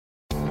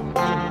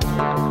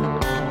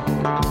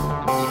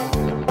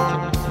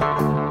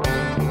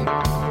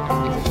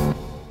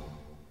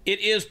It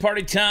is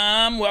party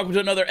time. Welcome to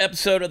another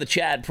episode of the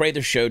Chad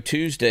Prather Show.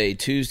 Tuesday,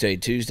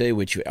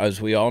 which,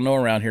 as we all know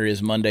around here,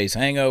 is Monday's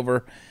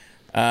hangover.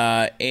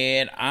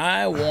 And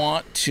I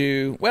want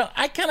to,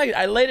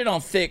 I laid it on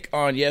thick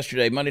on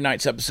yesterday, Monday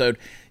night's episode.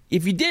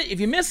 If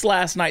you missed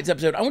last night's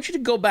episode, I want you to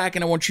go back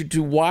and I want you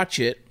to watch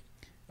it.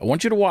 I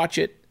want you to watch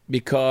it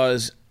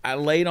because I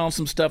laid on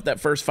some stuff that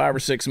first 5 or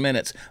 6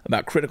 minutes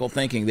about critical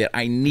thinking that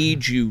I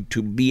need you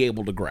to be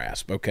able to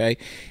grasp, okay?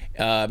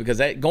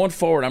 Because going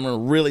forward, I'm going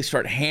to really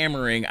start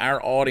hammering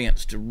our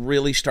audience to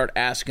really start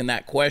asking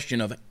that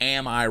question of,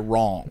 am I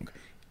wrong?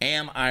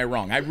 Am I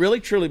wrong? I really,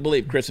 truly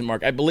believe, Chris and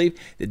Mark, I believe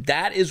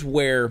that is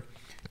where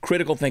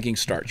critical thinking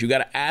starts. You got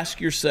to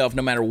ask yourself,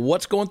 no matter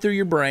what's going through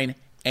your brain,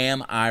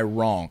 am I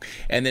wrong?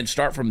 And then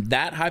start from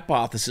that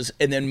hypothesis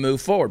and then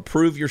move forward.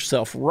 Prove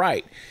yourself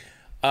right.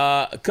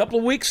 A couple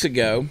of weeks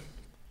ago,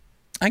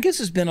 I guess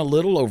it's been a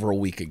little over a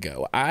week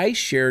ago, I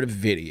shared a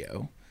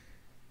video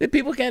that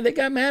they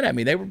got mad at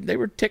me. They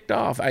were ticked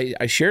off.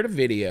 I shared a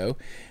video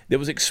that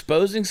was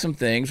exposing some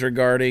things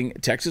regarding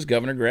Texas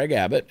Governor Greg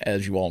Abbott.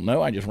 As you all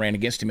know, I just ran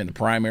against him in the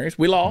primaries.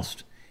 We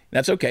lost.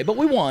 That's okay, but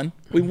we won.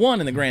 We won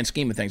in the grand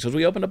scheme of things because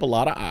we opened up a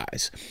lot of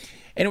eyes.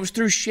 And it was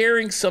through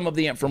sharing some of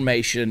the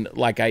information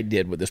like I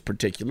did with this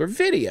particular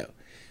video.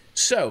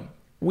 So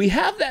we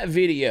have that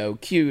video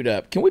queued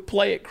up. Can we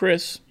play it,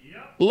 Chris?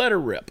 Yep. Let her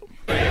rip.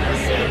 Okay,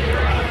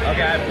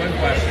 I have one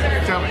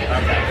question. Tell me.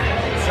 Okay.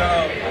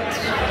 So,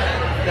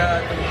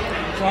 the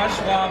Klaus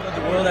Schwab of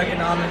the World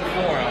Economic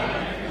Forum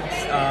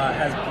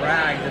has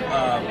bragged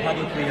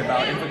publicly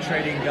about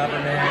infiltrating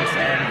governments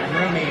and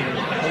grooming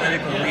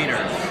political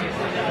leaders.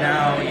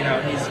 Now,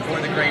 he's for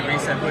the Great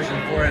Reset,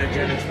 pushing for an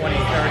Agenda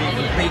 2030,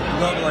 complete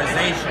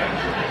globalization.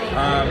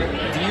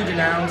 Do you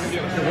denounce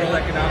the World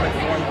Economic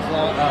Forum,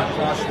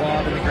 Klaus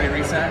Schwab, and the Great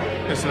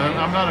Reset? Listen,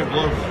 I'm not a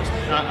globalist.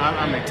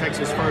 I'm a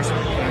Texas first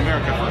and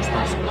America first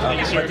person.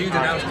 But do you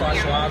denounce Klaus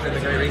Schwab and the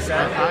Great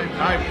Reset?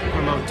 I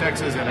promote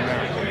Texas and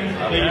America.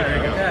 Okay, there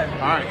you go.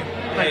 All right.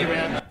 Thank you,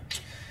 man.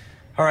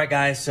 All right,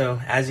 guys,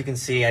 so as you can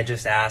see, I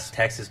just asked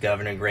Texas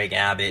Governor Greg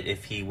Abbott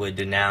if he would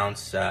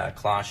denounce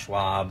Klaus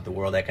Schwab, the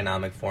World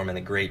Economic Forum, and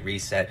the Great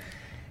Reset,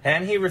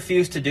 and he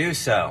refused to do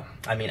so.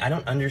 I mean, I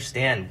don't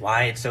understand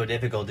why it's so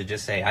difficult to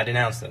just say, I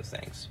denounce those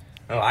things.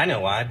 Oh, I know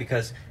why,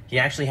 because he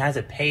actually has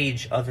a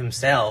page of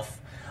himself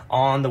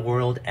on the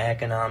World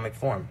Economic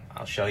Forum.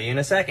 I'll show you in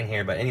a second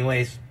here, but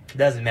anyways, it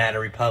doesn't matter,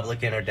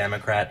 Republican or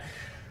Democrat.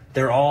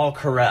 They're all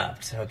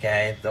corrupt,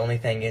 okay? The only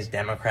thing is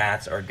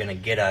Democrats are going to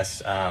get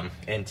us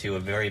into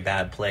a very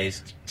bad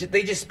place.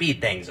 They just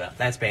speed things up.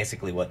 That's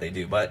basically what they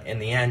do. But in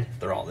the end,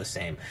 they're all the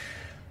same.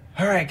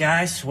 All right,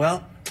 guys.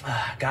 Well,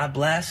 God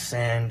bless,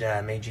 and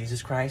may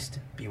Jesus Christ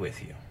be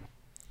with you.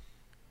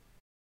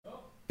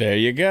 There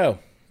you go.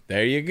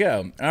 There you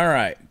go. All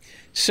right.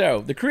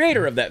 So the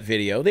creator of that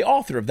video, the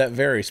author of that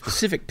very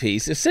specific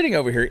piece, is sitting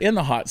over here in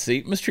the hot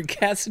seat, Mr.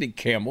 Cassady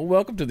Campbell.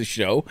 Welcome to the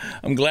show.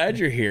 I'm glad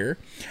you're here.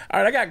 All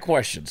right, I got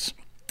questions.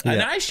 Yeah.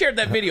 And I shared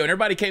that video, and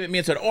everybody came at me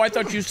and said, I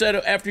thought you said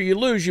after you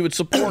lose you would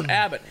support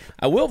Abbott.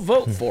 I will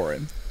vote for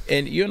him,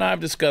 and you and I have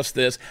discussed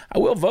this. I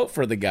will vote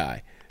for the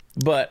guy,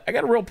 but I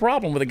got a real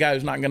problem with a guy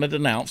who's not going to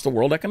denounce the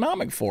World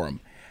Economic Forum.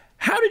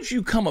 How did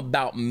you come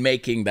about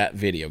making that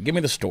video? Give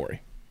me the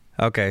story.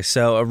 Okay,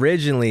 so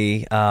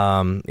originally,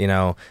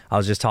 I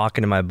was just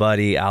talking to my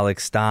buddy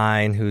Alex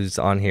Stein, who's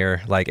on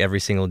here like every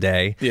single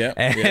day,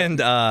 and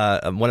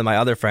one of my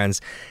other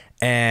friends,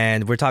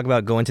 and we're talking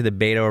about going to the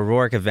Beto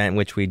O'Rourke event,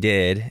 which we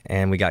did,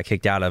 and we got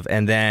kicked out of.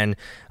 And then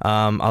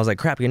I was like,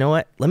 crap, you know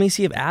what? Let me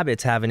see if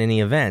Abbott's having any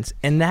events.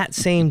 And that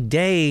same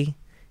day,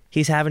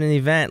 he's having an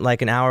event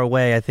like an hour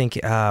away. I think,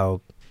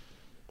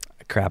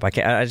 crap, I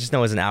just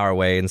know it's an hour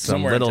away in some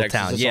somewhere little in Texas,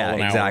 town. it's Yeah, all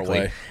an hour exactly.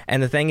 away.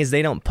 And the thing is,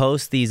 they don't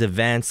post these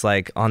events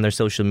like on their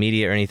social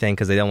media or anything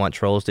because they don't want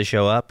trolls to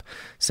show up.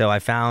 So I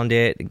found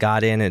it,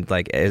 got in at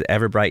like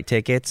Everbright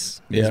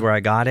Tickets is where I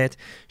got it,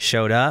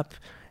 showed up,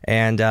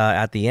 and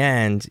at the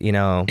end,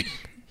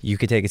 you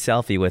could take a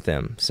selfie with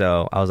him.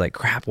 So I was like,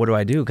 crap, what do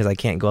I do? Because I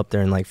can't go up there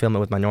and like film it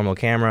with my normal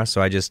camera.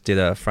 So I just did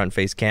a front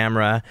face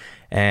camera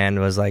and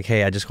was like,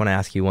 hey, I just want to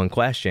ask you one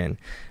question.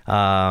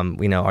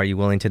 Are you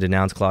willing to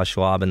denounce Klaus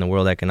Schwab and the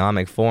World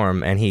Economic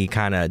Forum? And he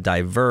kind of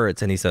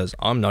diverts and he says,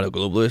 I'm not a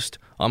globalist.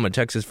 I'm a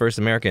Texas First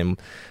American.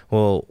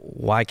 Well,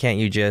 why can't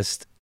you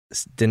just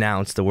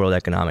denounce the World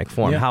Economic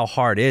Forum? Yeah. How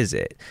hard is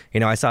it?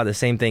 I saw the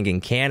same thing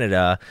in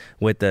Canada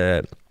with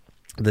the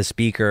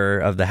Speaker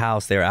of the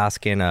House. They were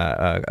asking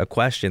a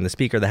question. The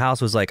Speaker of the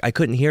House was like, I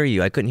couldn't hear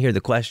you. I couldn't hear the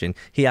question.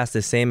 He asked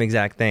the same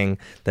exact thing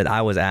that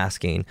I was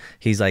asking.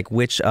 He's like,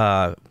 which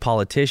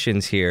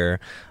politicians here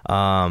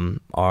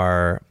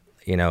are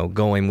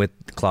going with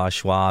Klaus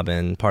Schwab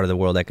and part of the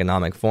World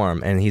Economic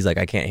Forum? And he's like,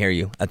 I can't hear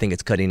you. I think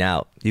it's cutting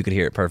out. You could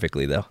hear it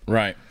perfectly, though.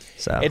 Right.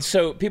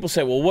 So people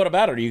say, well, what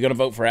about it? Are you going to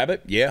vote for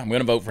Abbott? Yeah, I'm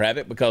going to vote for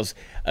Abbott because,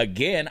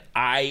 again,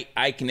 I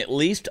can at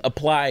least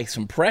apply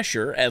some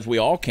pressure, as we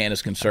all can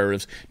as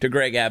conservatives, to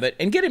Greg Abbott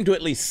and get him to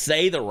at least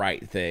say the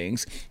right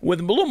things. With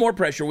a little more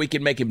pressure, we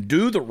can make him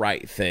do the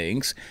right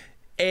things.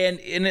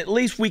 and at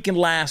least we can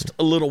last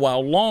a little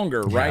while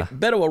longer, right?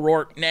 Beto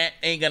O'Rourke,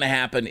 ain't gonna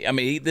happen. I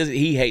mean,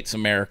 he hates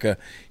America.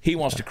 He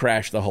wants to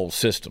crash the whole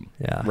system.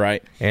 Yeah.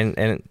 Right.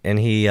 And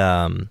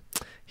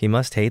he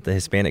must hate the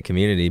Hispanic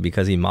community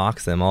because he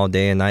mocks them all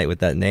day and night with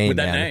that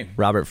name.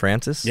 Robert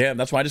Francis. Yeah,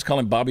 that's why I just call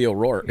him Bobby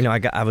O'Rourke. You know,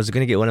 I was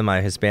going to get one of my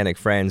Hispanic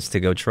friends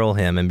to go troll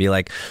him and be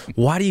like,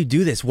 "Why do you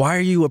do this? Why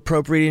are you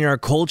appropriating our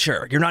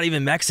culture? You're not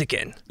even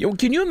Mexican."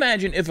 Can you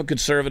imagine if a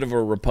conservative or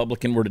a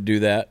Republican were to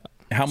do that?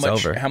 How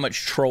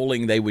much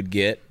trolling they would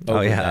get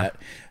over that?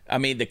 I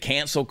mean, the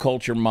cancel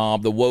culture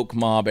mob, the woke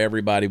mob,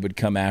 everybody would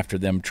come after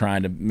them,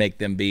 trying to make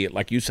them be,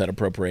 like you said,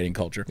 appropriating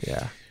culture.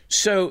 Yeah.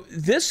 So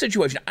this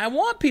situation, I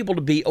want people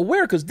to be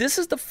aware, because this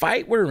is the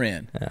fight we're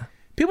in. Yeah.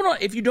 People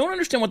don't. If you don't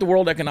understand what the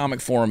World Economic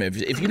Forum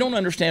is, if you don't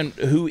understand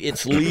who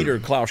its leader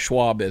Klaus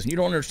Schwab is, and you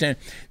don't understand,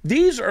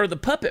 these are the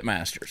puppet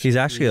masters. He's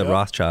actually a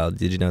Rothschild.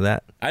 Did you know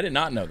that? I did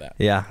not know that.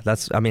 Yeah,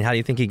 I mean, how do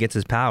you think he gets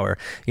his power?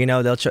 You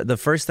know, the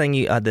first thing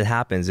that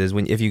happens is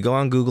if you go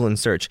on Google and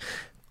search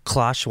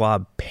Klaus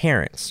Schwab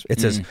parents, it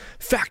says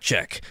fact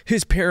check,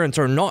 his parents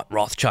are not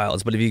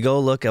Rothschilds. But if you go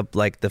look up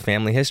like the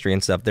family history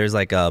and stuff, there's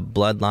like a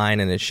bloodline,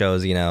 and it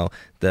shows, you know,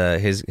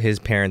 his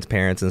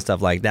parents and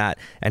stuff like that.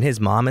 And his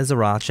mom is a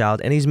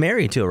Rothschild, and he's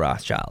married to a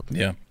Rothschild.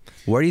 Yeah.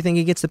 Where do you think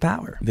he gets the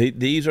power?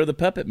 These are the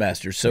puppet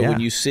masters. So when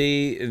you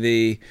see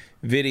the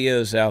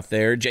videos out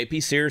there,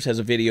 JP Sears has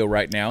a video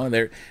right now, and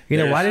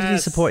why did he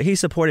support? He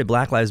supported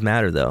Black Lives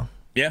Matter, though.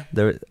 Yeah.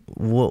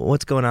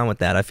 What's going on with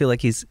that? I feel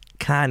like he's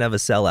kind of a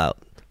sellout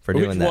for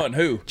doing that. Which one?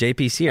 Who?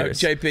 JP Sears.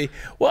 JP.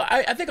 Well,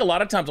 I think a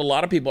lot of times, a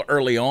lot of people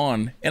early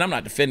on, and I'm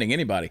not defending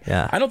anybody.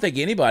 Yeah. I don't think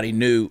anybody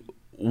knew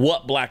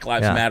what Black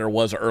Lives Matter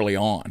was early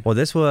on. Well,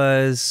 this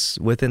was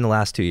within the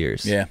last 2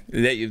 years. Yeah.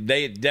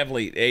 They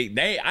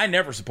definitely, I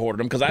never supported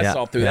them because I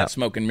saw through that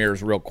smoke and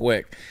mirrors real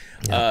quick.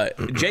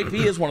 JP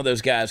is one of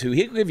those guys who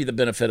he'll give you the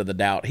benefit of the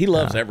doubt. He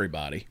loves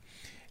everybody.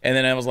 And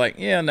then I was like,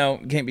 no,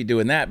 can't be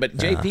doing that. But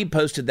JP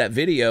posted that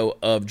video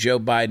of Joe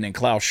Biden and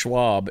Klaus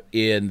Schwab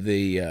in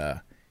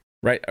the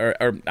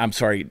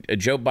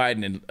Joe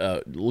Biden and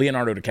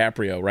Leonardo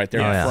DiCaprio right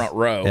there in the front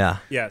row. Yeah.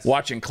 Yes.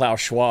 Watching Klaus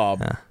Schwab.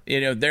 Yeah.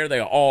 You know, there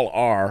they all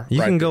are. You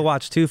can go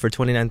watch too for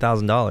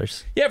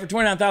 $29,000. Yeah, for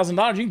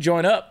 $29,000, you can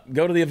join up,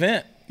 go to the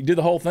event, you do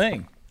the whole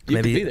thing. You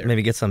can be there.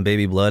 Maybe get some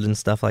baby blood and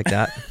stuff like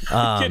that. Get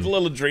a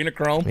little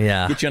adrenochrome.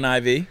 Yeah. Get you an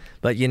IV.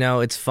 But, you know,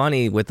 it's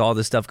funny with all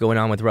this stuff going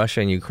on with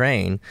Russia and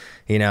Ukraine.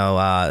 You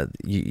know,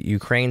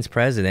 Ukraine's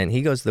president,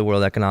 he goes to the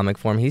World Economic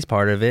Forum. He's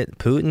part of it.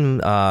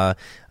 Putin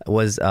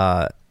was...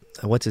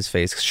 what's his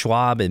face?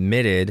 Schwab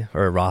admitted,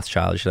 or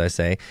Rothschild, should I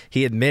say?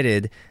 He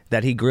admitted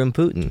that he groomed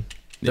Putin.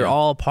 They're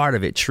all part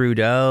of it.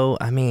 Trudeau.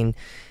 I mean,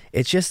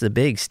 it's just a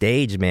big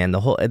stage, man.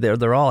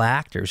 They're all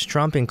actors,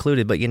 Trump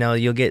included. But you know,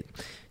 you'll get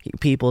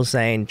people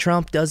saying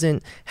Trump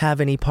doesn't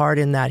have any part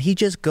in that. He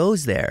just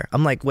goes there.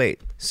 I'm like,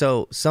 wait.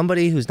 So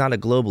somebody who's not a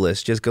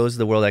globalist just goes to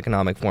the World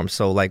Economic Forum.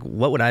 So like,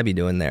 what would I be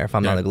doing there if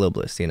I'm not a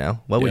globalist? You know,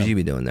 what would you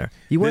be doing there?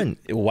 You wouldn't.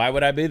 Why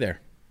would I be there?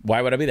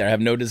 Why would I be there? I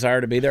have no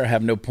desire to be there. I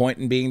have no point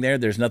in being there.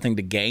 There's nothing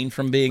to gain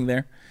from being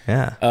there.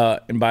 Yeah.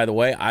 And by the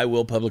way, I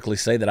will publicly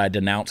say that I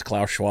denounce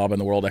Klaus Schwab and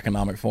the World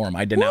Economic Forum.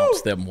 I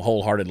denounce them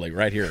wholeheartedly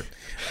right here.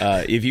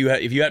 If you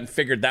hadn't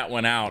figured that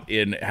one out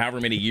in however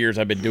many years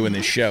I've been doing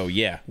this show,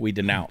 we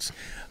denounce.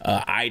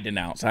 I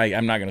denounce.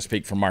 I'm not going to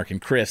speak for Mark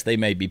and Chris. They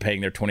may be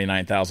paying their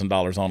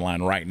 $29,000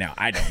 online right now.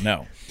 I don't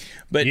know.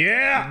 But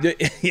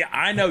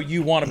I know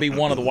you want to be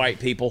one of the white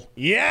people.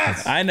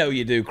 Yes. I know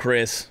you do,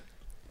 Chris.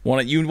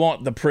 You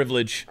want the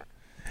privilege.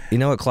 You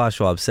know what Klaus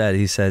Schwab said?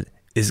 He said,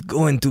 "It's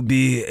going to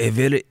be a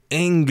very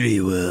angry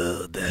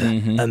world.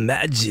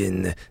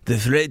 Imagine the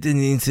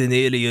threatening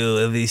scenario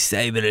of a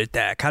cyber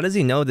attack." How does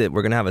he know that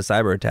we're going to have a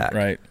cyber attack?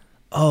 Right.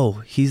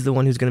 Oh, he's the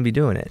one who's going to be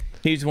doing it.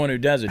 He's the one who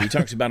does it. He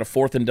talks about a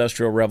fourth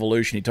industrial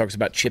revolution. He talks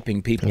about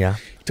chipping people. Yeah.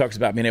 He talks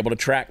about being able to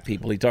track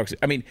people.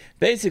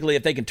 Basically,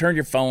 if they can turn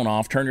your phone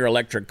off, turn your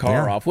electric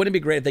car off, wouldn't it be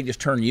great if they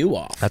just turn you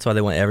off? That's why they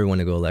want everyone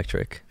to go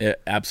electric. Yeah,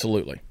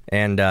 absolutely.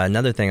 And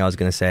another thing I was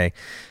going to say,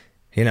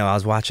 you know, I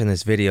was watching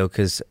this video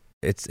because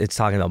it's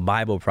talking about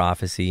Bible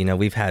prophecy. You know,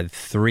 we've had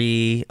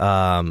 3,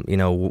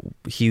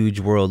 huge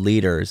world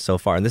leaders so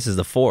far, and this is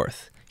the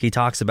 4th. He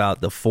talks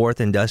about the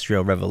 4th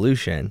industrial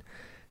revolution.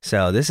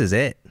 So this is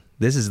it.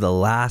 This is the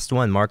last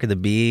one. Mark of the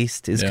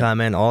Beast is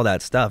coming. All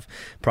that stuff.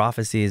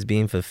 Prophecy is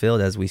being fulfilled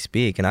as we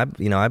speak. And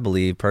I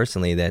believe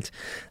personally that,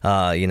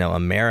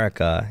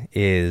 America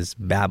is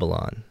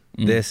Babylon.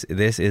 This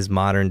is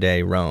modern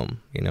day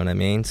Rome. You know what I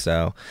mean?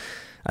 So,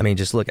 I mean,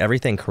 just look.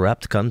 Everything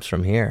corrupt comes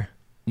from here.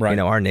 Right. You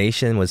know, our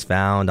nation was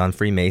found on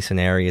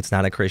Freemasonry. It's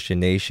not a Christian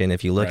nation.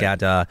 If you look at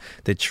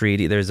the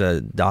treaty, there's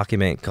a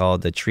document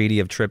called the Treaty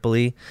of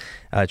Tripoli,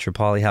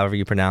 however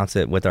you pronounce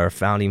it, with our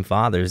founding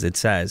fathers. It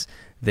says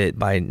that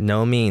by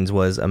no means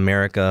was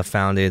America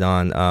founded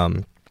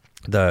on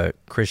the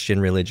Christian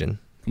religion.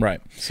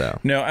 Right. So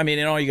no, I mean,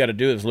 and all you got to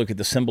do is look at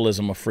the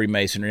symbolism of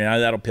Freemasonry. Now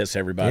that'll piss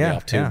everybody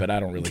off too, but I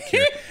don't really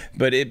care.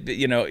 But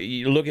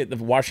you look at the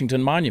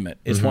Washington Monument.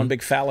 It's one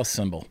big phallus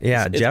symbol.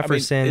 Yeah,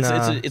 Jefferson.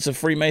 It's a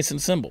Freemason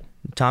symbol.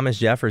 Thomas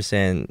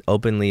Jefferson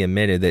openly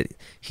admitted that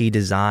he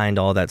designed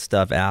all that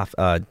stuff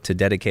to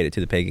dedicate it to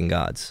the pagan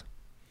gods.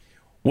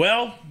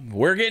 Well,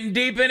 we're getting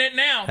deep in it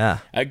now. Yeah.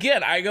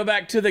 Again, I go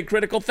back to the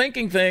critical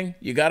thinking thing.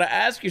 You got to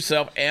ask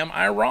yourself, am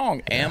I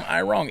wrong? Am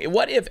I wrong?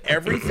 What if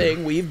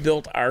everything we've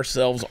built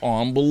ourselves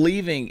on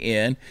believing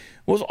in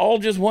was all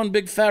just one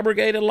big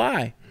fabricated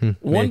lie?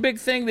 One big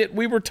thing that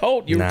we were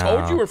told. You were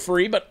told you were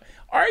free, but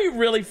are you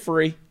really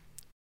free?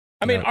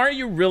 I mean, are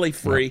you really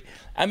free?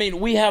 I mean,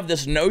 we have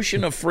this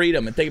notion of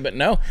freedom and think, but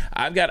no,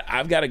 I've got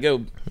to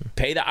go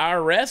pay the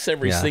IRS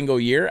every single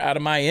year out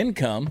of my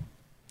income.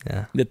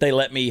 That they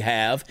let me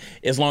have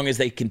as long as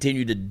they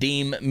continue to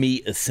deem me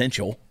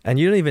essential. And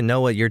you don't even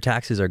know what your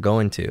taxes are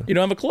going to. You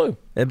don't have a clue.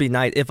 It'd be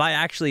nice if I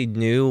actually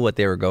knew what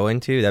they were going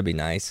to. That'd be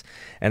nice.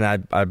 And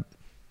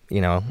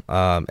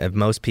if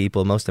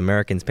most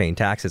Americans paying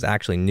taxes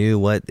actually knew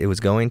what it was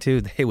going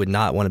to, they would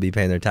not want to be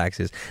paying their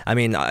taxes. I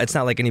mean, it's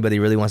not like anybody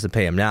really wants to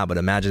pay them now, but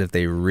imagine if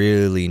they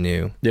really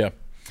knew. Yeah.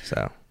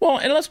 So. Well,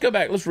 and let's go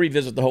back. Let's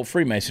revisit the whole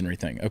Freemasonry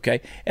thing,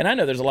 okay? And I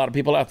know there's a lot of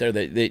people out there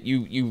that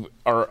you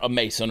are a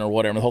Mason or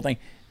whatever, the whole thing,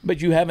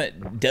 but you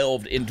haven't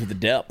delved into the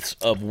depths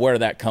of where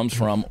that comes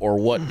from or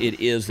what it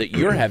is that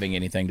you're having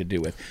anything to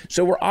do with.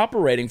 So we're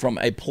operating from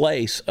a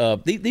place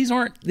of these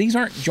aren't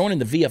joining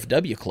the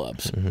VFW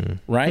clubs,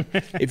 right?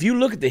 If you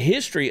look at the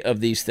history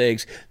of these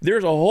things,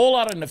 there's a whole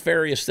lot of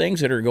nefarious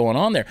things that are going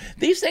on there.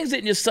 These things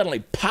didn't just suddenly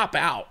pop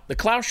out. The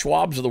Klaus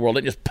Schwabs of the world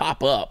didn't just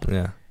pop up.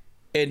 Yeah.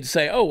 And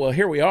say, oh, well,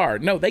 here we are.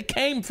 No, they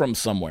came from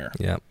somewhere.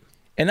 Yep.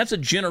 And that's a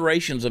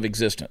generations of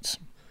existence.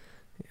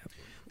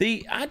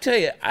 Yep. I tell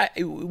you,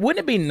 wouldn't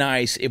it be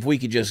nice if we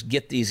could just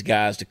get these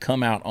guys to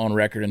come out on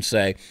record and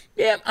say,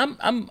 yeah,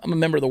 I'm a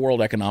member of the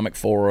World Economic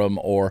Forum,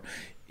 or,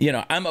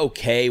 I'm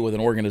okay with an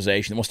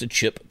organization that wants to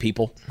chip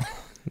people.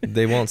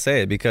 They won't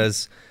say it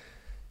because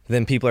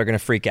then people are going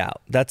to freak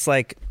out. That's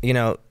like,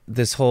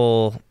 this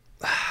whole,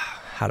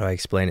 how do I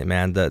explain it,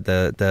 man?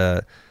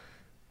 The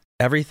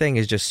everything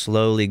is just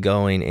slowly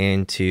going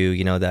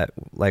into, that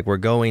like we're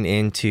going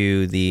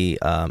into the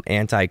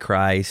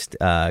Antichrist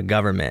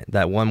government,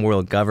 that one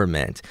world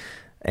government.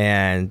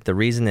 And the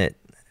reason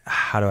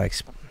how do I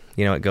explain?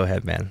 Go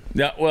ahead, man.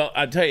 Yeah, well,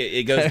 I tell you,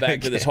 it goes back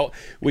to this whole.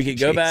 We could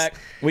go back.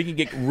 We can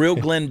get real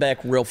Glenn Beck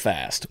real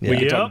fast. We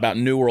can talk about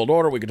New World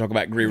Order. We can talk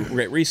about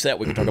Great Reset.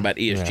 We can talk about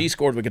ESG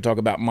scores. We can talk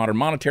about modern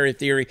monetary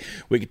theory.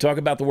 We could talk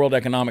about the World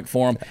Economic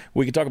Forum.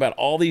 We could talk about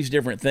all these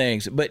different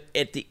things. But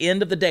at the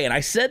end of the day, and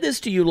I said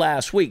this to you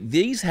last week,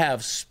 these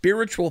have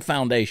spiritual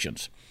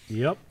foundations.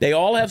 Yep. They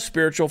all have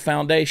spiritual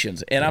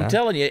foundations. And I'm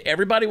telling you,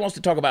 everybody wants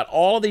to talk about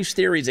all of these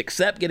theories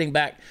except getting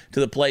back to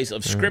the place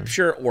of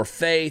scripture or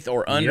faith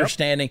or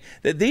understanding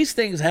that these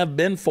things have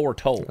been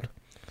foretold.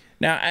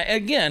 Now,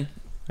 again,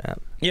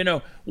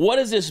 what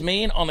does this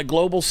mean on a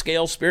global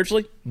scale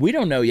spiritually? We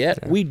don't know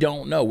yet. We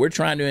don't know. We're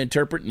trying to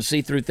interpret and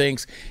see through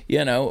things,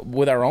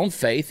 with our own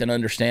faith and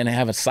understand and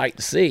have a sight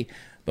to see.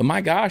 But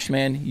my gosh,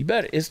 man, you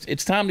bet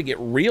it's time to get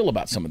real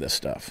about some of this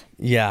stuff.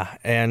 Yeah,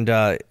 and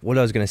what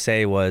I was going to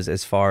say was,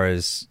 as far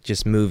as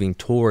just moving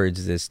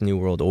towards this New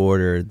World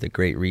Order, the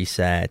Great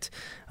Reset,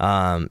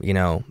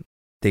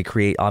 they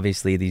create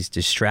obviously these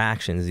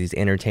distractions, these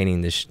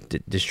entertaining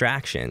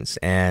distractions,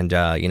 and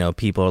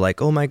people are like,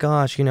 oh my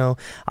gosh,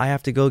 I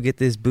have to go get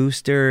this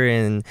booster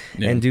and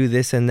do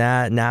this and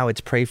that. Now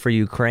it's pray for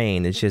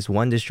Ukraine. It's just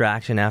one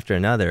distraction after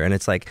another, and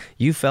it's like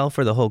you fell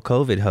for the whole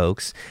COVID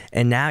hoax,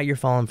 and now you're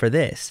falling for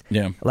this.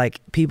 Yeah,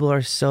 like people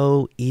are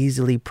so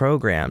easily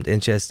programmed,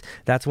 and just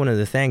that's one of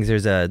the things.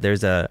 There's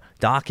a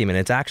document.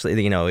 It's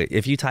actually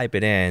if you type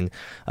it in,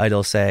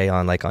 it'll say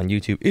on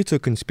YouTube, it's a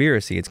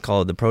conspiracy. It's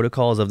called the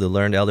Protocols of the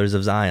Learned Elders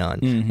of Zion.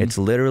 It's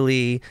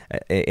literally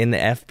in the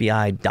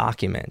FBI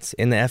documents,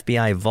 in the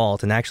FBI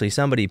vault, and actually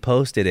somebody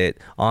posted it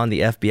on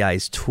the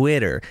FBI's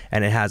Twitter,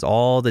 and it has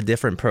all the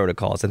different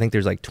protocols. I think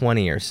there's like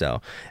 20 or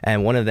so,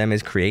 and one of them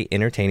is create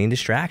entertaining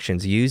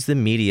distractions, use the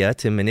media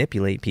to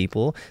manipulate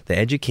people, the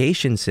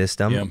education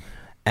system.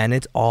 And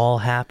it's all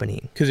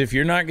happening. Because if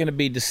you're not going to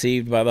be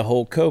deceived by the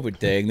whole COVID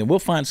thing, then we'll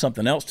find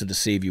something else to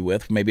deceive you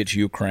with. Maybe it's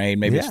Ukraine,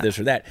 maybe it's this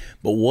or that.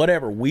 But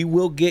whatever, we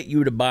will get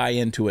you to buy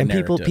into a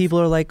narrative. And people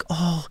are like,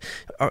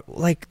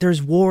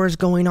 there's wars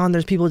going on,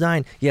 there's people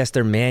dying. Yes,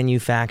 they're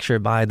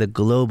manufactured by the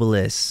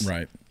globalists.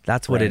 Right.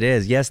 That's what it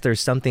is. Yes,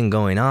 there's something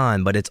going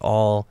on, but it's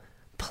all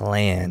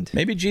planned.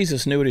 Maybe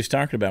Jesus knew what he's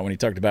talking about when he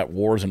talked about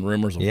wars and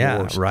rumors of wars.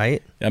 Yeah,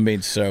 right. I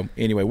mean, so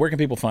anyway, where can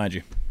people find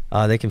you?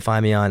 They can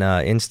find me on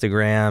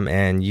Instagram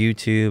and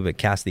YouTube at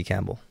Cassady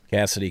Campbell.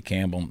 Cassady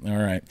Campbell. All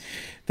right.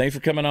 Thanks for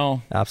coming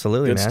on.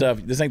 Absolutely, Good man. stuff.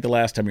 This ain't the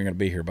last time you're going to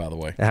be here, by the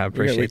way. I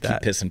appreciate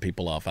that. Keep pissing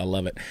people off. I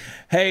love it.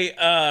 Hey,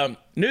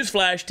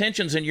 newsflash,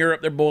 tensions in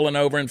Europe, they're boiling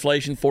over.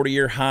 Inflation,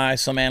 40-year high.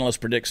 Some analysts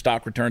predict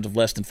stock returns of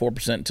less than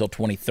 4% until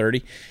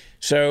 2030.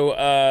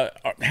 So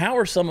how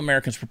are some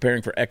Americans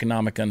preparing for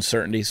economic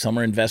uncertainty? Some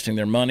are investing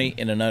their money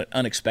in an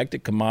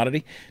unexpected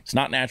commodity. It's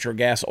not natural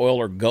gas, oil,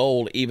 or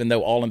gold, even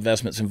though all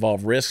investments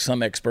involve risk.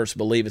 Some experts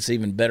believe it's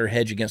even better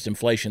hedge against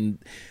inflation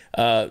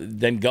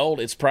than gold.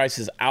 Its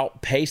prices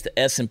outpaced the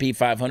S&P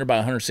 500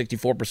 by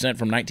 164%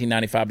 from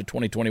 1995 to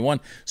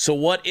 2021. So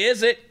what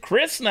is it?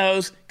 Chris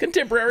knows.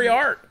 Contemporary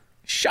art.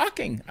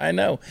 Shocking, I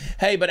know.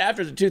 Hey, but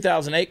after the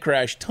 2008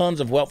 crash,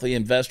 tons of wealthy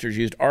investors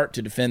used art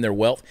to defend their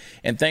wealth.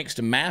 And thanks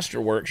to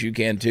Masterworks, you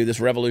can too. This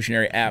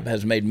revolutionary app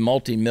has made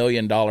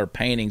multi-million-dollar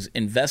paintings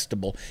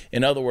investable.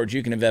 In other words,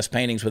 you can invest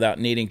paintings without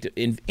needing to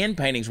in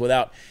paintings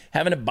without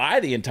having to buy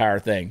the entire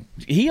thing.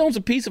 He owns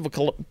a piece of a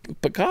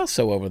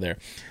Picasso over there.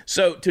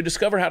 So to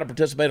discover how to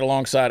participate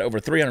alongside over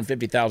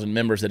 350,000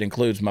 members, that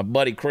includes my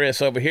buddy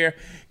Chris over here,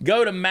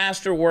 go to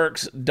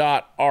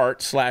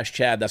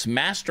masterworks.art/Chad. That's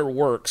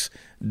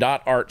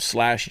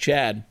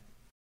masterworks.art/Chad.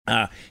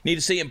 Need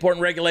to see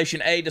important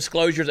Regulation A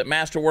disclosures at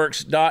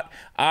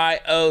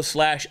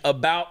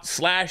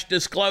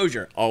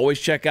masterworks.io/about/disclosure. Always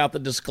check out the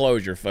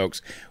disclosure,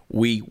 folks.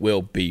 We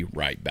will be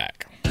right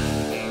back.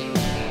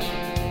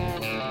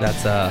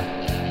 That's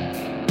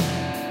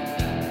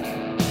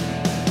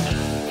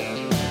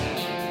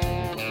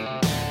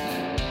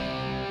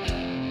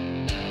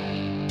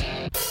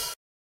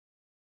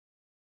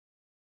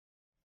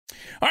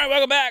All right,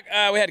 welcome back.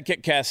 We had to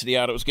kick Cassady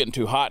out. It was getting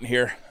too hot in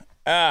here.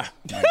 My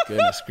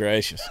goodness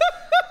gracious.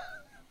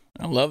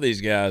 I love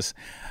these guys.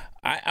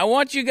 I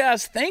want you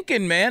guys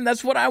thinking, man.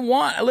 That's what I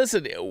want.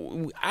 Listen,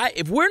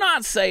 if we're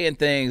not saying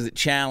things that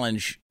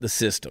challenge the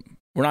system,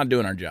 we're not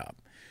doing our job.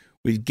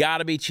 We've got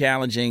to be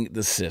challenging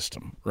the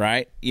system,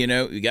 right? You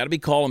know, you got to be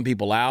calling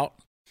people out.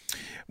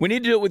 We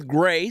need to do it with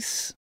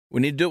grace.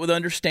 We need to do it with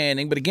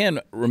understanding. But again,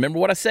 remember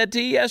what I said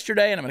to you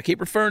yesterday, and I'm going to keep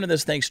referring to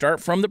this thing.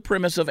 Start from the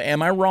premise of,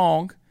 am I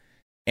wrong?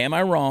 Am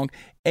I wrong?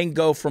 And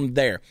go from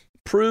there.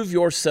 Prove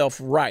yourself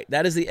right.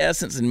 That is the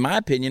essence, in my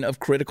opinion, of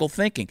critical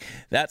thinking.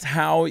 That's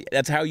how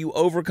you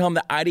overcome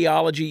the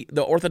ideology,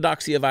 the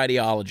orthodoxy of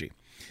ideology.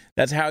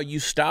 That's how you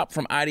stop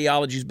from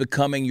ideologies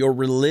becoming your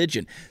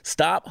religion.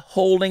 Stop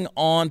holding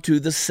on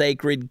to the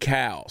sacred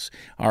cows,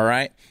 all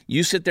right?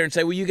 You sit there and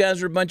say, well, you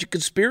guys are a bunch of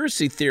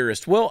conspiracy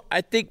theorists. Well,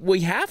 I think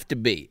we have to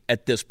be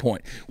at this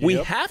point. We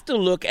have to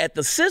look at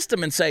the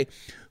system and say,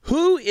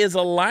 who is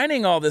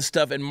aligning all this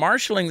stuff and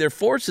marshaling their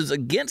forces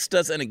against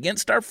us and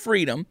against our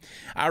freedom,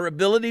 our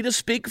ability to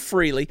speak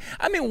freely?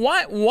 I mean,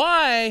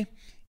 why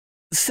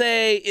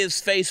say is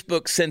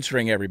Facebook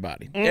censoring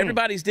everybody?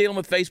 Everybody's dealing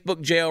with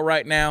Facebook jail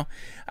right now.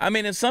 I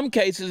mean, in some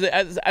cases,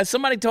 as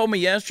somebody told me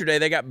yesterday,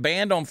 they got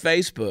banned on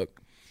Facebook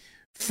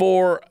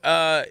for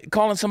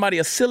calling somebody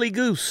a silly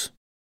goose.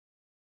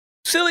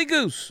 Silly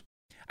goose.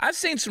 I've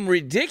seen some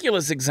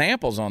ridiculous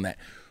examples on that.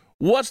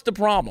 What's the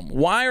problem?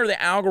 Why are the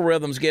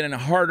algorithms getting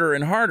harder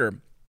and harder?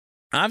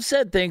 I've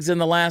said things in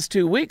the last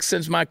 2 weeks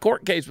since my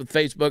court case with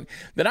Facebook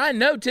that I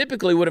know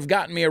typically would have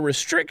gotten me a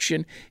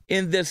restriction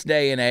in this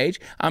day and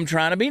age. I'm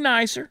trying to be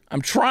nicer.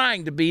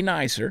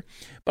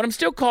 But I'm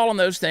still calling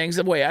those things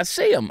the way I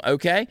see them,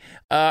 okay?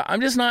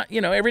 I'm just not,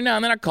 every now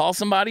and then I call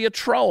somebody a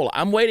troll.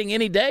 I'm waiting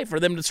any day for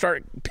them to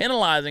start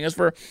penalizing us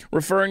for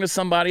referring to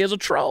somebody as a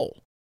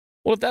troll.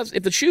 Well,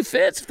 if the shoe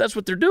fits, if that's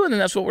what they're doing, then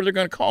that's what they're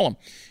going to call them.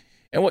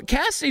 And what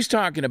Cassady's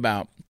talking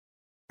about,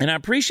 and I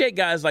appreciate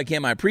guys like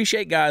him. I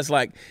appreciate guys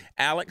like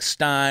Alex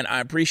Stein.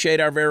 I appreciate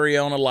our very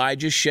own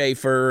Elijah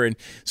Schaefer and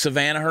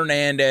Savannah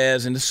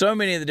Hernandez and so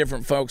many of the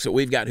different folks that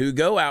we've got who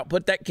go out,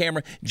 put that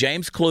camera,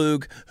 James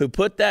Klug, who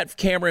put that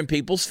camera in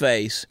people's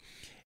face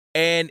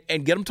and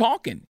get them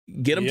talking,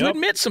 get them to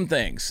admit some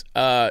things.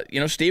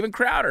 Steven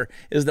Crowder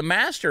is the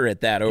master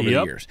at that over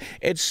the years.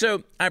 And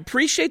so I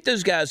appreciate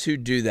those guys who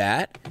do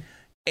that.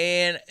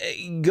 And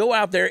go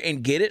out there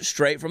and get it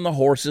straight from the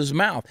horse's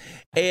mouth.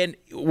 And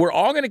we're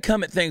all going to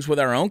come at things with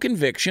our own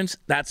convictions.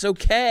 That's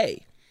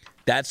okay.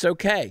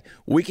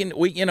 We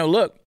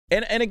look.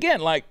 And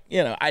again,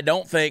 I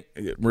don't think,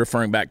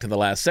 referring back to the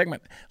last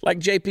segment, like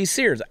J.P.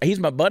 Sears, he's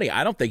my buddy.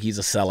 I don't think he's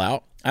a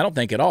sellout. I don't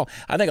think at all.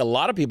 I think a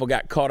lot of people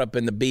got caught up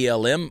in the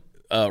BLM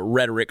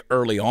rhetoric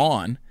early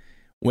on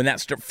when that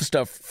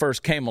stuff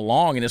first came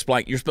along. And it's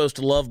like, you're supposed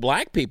to love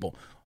black people.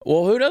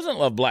 Well, who doesn't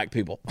love black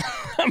people?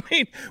 I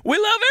mean, we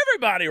love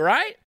everybody,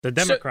 right? The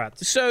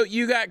Democrats. So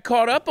you got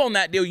caught up on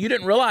that deal. You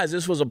didn't realize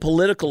this was a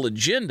political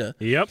agenda.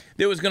 Yep.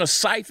 That was going to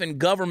siphon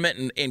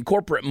government and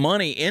corporate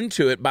money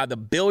into it by the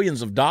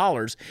billions of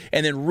dollars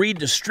and then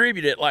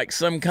redistribute it like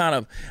some kind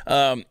of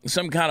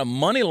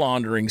money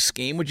laundering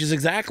scheme, which is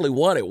exactly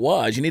what it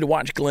was. You need to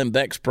watch Glenn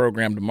Beck's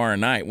program tomorrow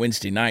night,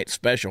 Wednesday night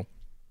special.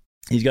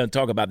 He's going to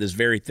talk about this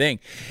very thing.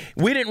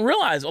 We didn't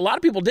realize, a lot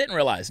of people didn't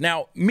realize.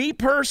 Now, me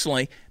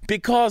personally,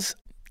 because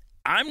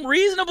I'm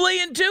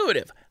reasonably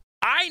intuitive,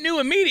 I knew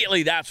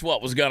immediately that's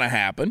what was going to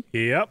happen.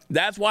 Yep.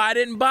 That's why I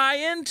didn't buy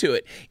into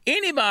it.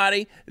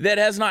 Anybody that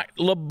has not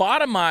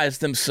lobotomized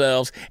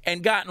themselves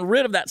and gotten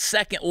rid of that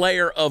second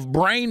layer of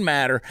brain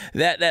matter,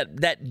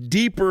 that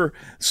deeper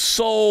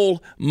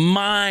soul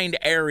mind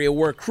area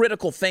where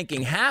critical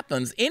thinking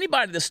happens,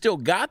 anybody that's still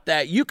got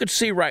that, you could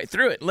see right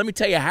through it. Let me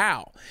tell you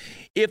how.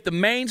 If the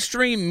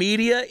mainstream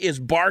media is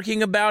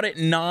barking about it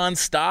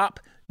nonstop,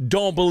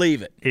 don't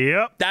believe it.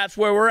 Yep. That's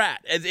where we're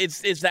at.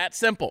 It's that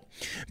simple.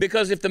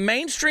 Because if the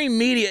mainstream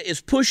media is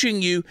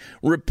pushing you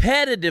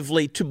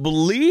repetitively to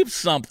believe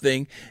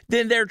something,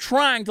 then they're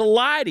trying to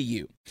lie to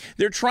you.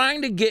 They're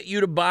trying to get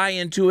you to buy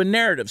into a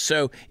narrative.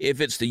 So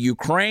if it's the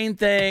Ukraine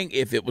thing,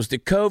 if it was the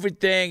COVID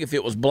thing, if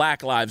it was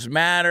Black Lives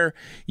Matter,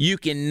 you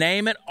can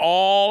name it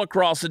all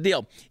across the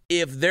deal.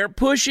 If they're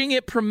pushing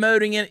it,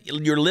 promoting it,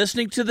 you're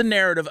listening to the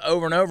narrative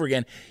over and over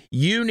again,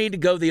 you need to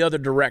go the other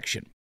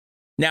direction.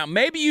 Now,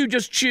 maybe you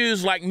just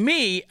choose, like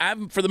me,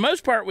 for the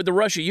most part with the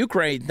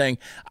Russia-Ukraine thing,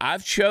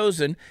 I've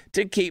chosen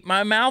to keep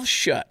my mouth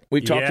shut.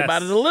 We've talked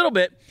about it a little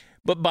bit,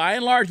 but by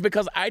and large,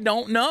 because I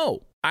don't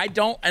know.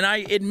 And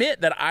I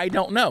admit that I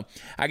don't know.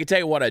 I can tell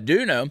you what I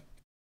do know.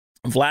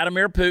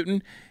 Vladimir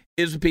Putin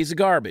is a piece of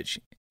garbage.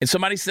 And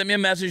somebody sent me a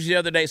message the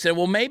other day, said,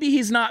 well, maybe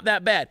he's not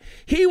that bad.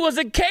 He was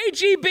a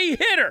KGB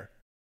hitter,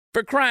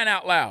 for crying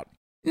out loud.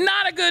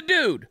 Not a good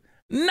dude.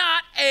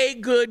 Not a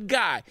good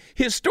guy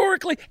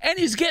historically, and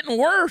he's getting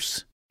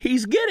worse.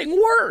 He's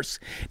getting worse.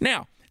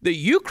 Now, the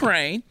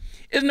Ukraine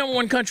is number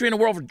one country in the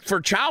world for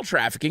child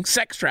trafficking,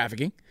 sex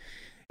trafficking.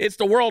 It's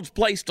the world's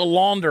place to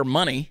launder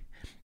money.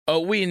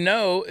 We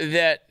know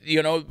that,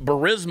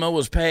 Burisma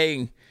was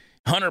paying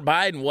Hunter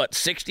Biden,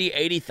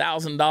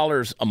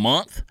 $60,000-$80,000 a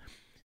month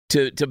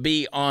to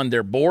be on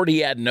their board. He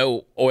had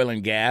no oil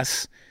and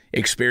gas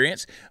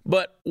experience.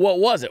 But what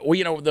was it?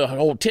 Well, the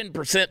whole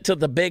 10% to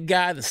the big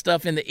guy, the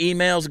stuff in the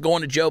emails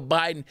going to Joe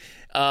Biden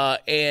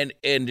and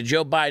to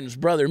Joe Biden's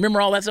brother.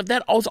 Remember all that stuff?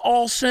 That was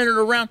all centered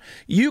around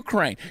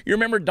Ukraine. You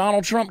remember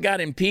Donald Trump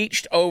got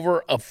impeached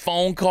over a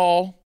phone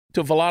call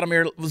to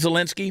Volodymyr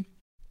Zelensky?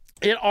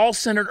 It all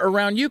centered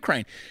around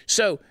Ukraine.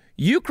 So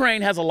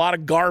Ukraine has a lot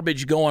of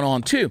garbage going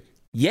on too.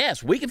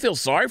 Yes, we can feel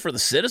sorry for the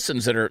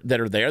citizens that are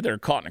there, that are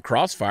caught in a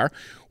crossfire.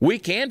 We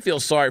can feel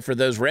sorry for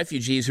those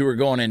refugees who are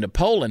going into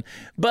Poland.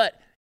 But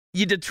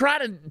to try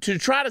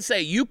to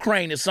say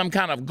Ukraine is some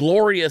kind of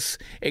glorious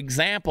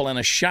example and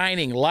a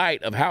shining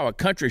light of how a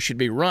country should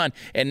be run,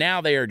 and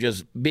now they are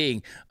just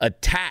being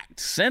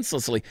attacked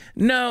senselessly.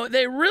 No,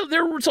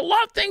 there's a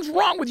lot of things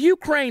wrong with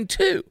Ukraine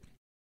too.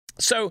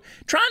 So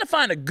trying to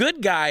find a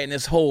good guy in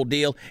this whole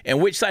deal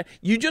and which side,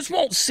 you just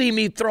won't see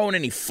me throwing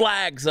any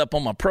flags up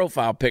on my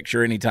profile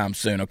picture anytime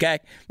soon, okay?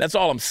 That's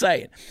all I'm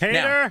saying.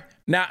 Hater.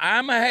 Now,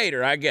 I'm a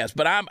hater, I guess,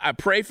 but I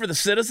pray for the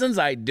citizens.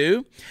 I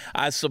do.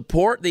 I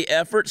support the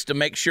efforts to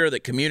make sure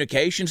that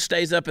communication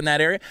stays up in that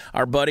area.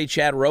 Our buddy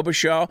Chad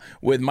Robichaud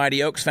with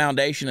Mighty Oaks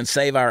Foundation and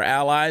Save Our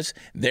Allies,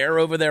 they're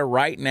over there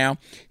right now.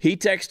 He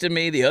texted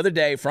me the other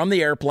day from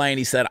the airplane.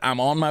 He said, I'm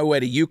on my way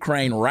to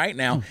Ukraine right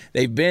now.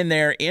 They've been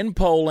there in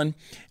Poland,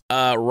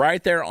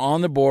 right there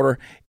on the border.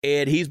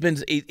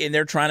 And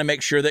they're trying to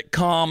make sure that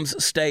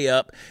comms stay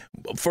up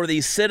for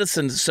these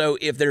citizens. So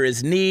if there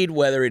is need,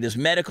 whether it is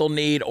medical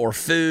need or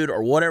food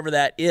or whatever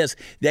that is,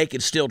 they can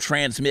still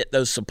transmit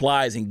those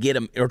supplies and get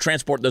them, or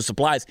transport those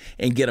supplies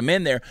and get them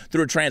in there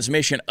through a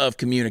transmission of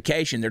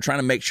communication. They're trying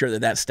to make sure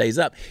that stays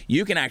up.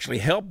 You can actually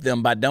help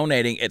them by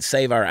donating at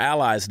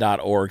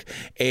saveourallies.org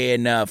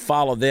and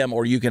follow them,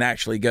 or you can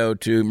actually go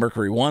to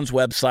Mercury One's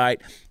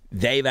website.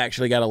 They've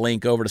actually got a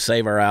link over to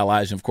Save Our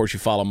Allies. And, of course, you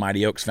follow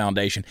Mighty Oaks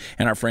Foundation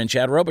and our friend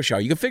Chad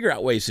Robichaud. You can figure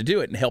out ways to do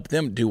it and help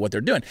them do what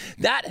they're doing.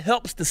 That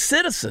helps the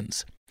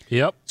citizens.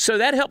 Yep. So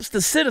that helps the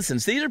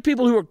citizens. These are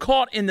people who are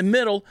caught in the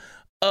middle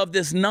of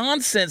this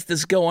nonsense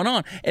that's going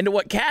on. And to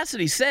what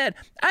Cassady said,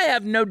 I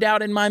have no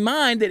doubt in my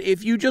mind that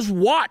if you just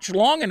watch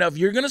long enough,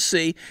 you're going to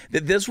see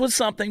that this was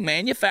something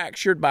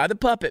manufactured by the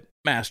puppet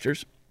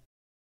masters.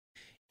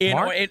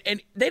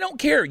 And they don't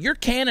care. You're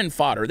cannon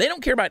fodder. They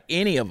don't care about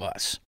any of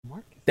us.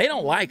 They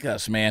don't like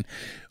us, man.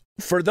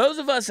 For those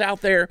of us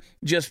out there,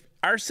 we're just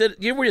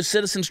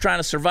citizens trying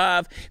to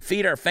survive,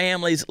 feed our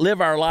families, live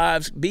our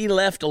lives, be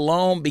left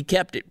alone, be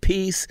kept at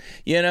peace,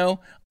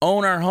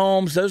 own our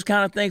homes, those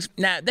kind of things.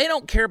 Now, they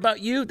don't care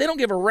about you. They don't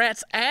give a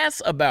rat's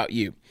ass about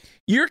you.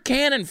 You're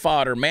cannon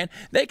fodder, man.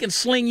 They can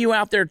sling you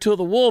out there to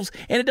the wolves,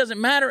 and it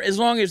doesn't matter as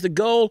long as the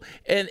goal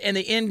and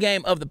the end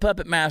game of the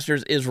puppet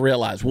masters is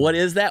realized. What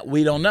is that?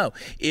 We don't know.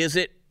 Is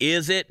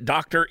it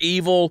Dr.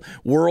 Evil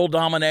world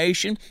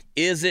domination?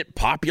 Is it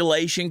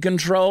population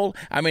control?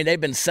 I mean,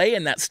 they've been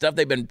saying that stuff.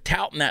 They've been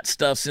touting that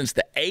stuff since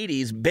the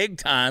 80s, big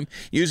time,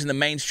 using the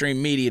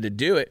mainstream media to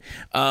do it.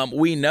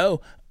 We know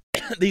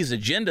these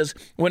agendas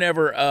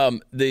whenever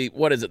the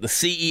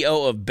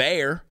CEO of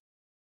Bayer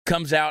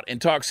comes out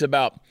and talks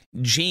about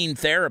gene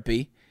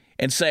therapy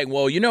and saying,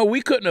 well,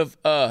 we couldn't have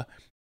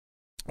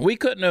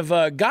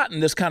gotten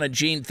this kind of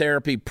gene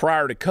therapy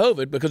prior to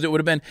COVID, because it would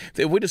have been,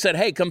 if we'd have said,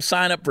 hey, come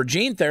sign up for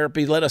gene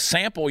therapy, let us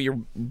sample your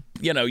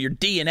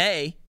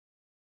DNA.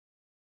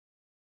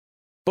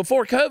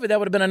 Before COVID, that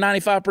would have been a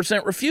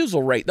 95%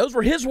 refusal rate. Those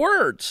were his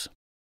words.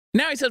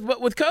 Now he says,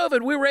 but with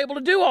COVID, we were able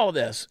to do all of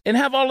this and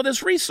have all of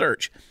this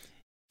research.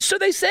 So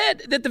they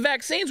said that the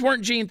vaccines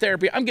weren't gene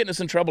therapy. I'm getting us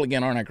in trouble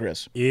again, aren't I,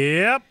 Chris?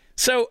 Yep.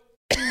 So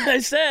they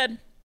said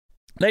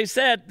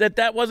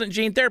that wasn't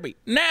gene therapy.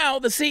 Now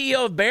the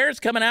CEO of Bayer is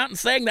coming out and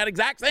saying that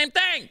exact same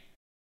thing.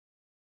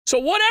 So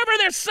whatever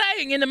they're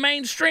saying in the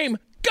mainstream,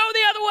 go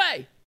the other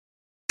way.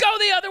 Go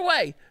the other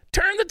way.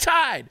 Turn the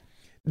tide.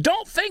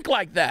 Don't think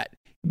like that.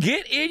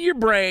 Get in your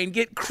brain,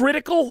 get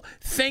critical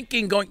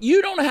thinking going.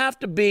 You don't have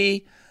to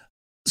be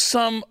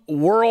some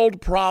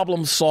world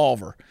problem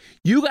solver.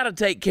 You got to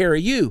take care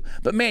of you.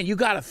 But man, you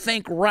got to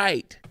think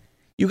right.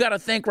 You got to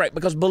think right,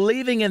 because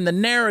believing in the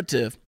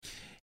narrative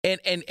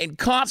and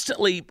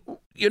constantly,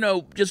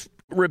 just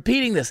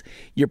repeating this,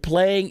 you're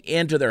playing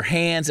into their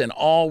hands, and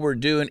all we're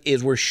doing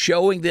is we're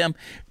showing them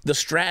the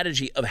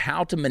strategy of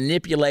how to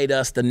manipulate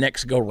us the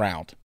next go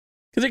round.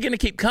 Because they're going to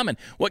keep coming.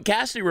 What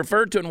Cassady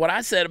referred to and what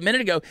I said a minute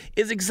ago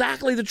is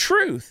exactly the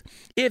truth.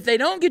 If they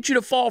don't get you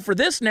to fall for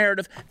this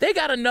narrative, they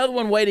got another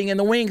one waiting in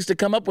the wings to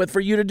come up with for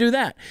you to do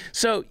that.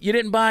 So you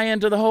didn't buy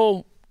into the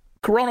whole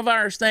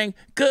coronavirus thing,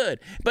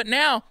 good. But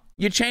now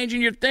you're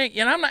changing your thing.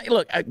 And I'm not,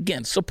 look,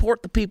 again,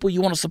 support the people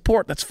you want to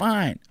support. That's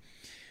fine.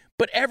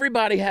 But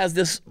everybody has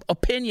this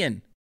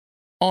opinion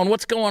on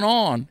what's going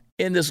on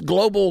in this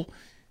global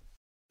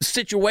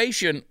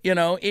situation,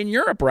 in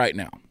Europe right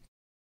now.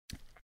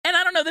 And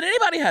I don't know that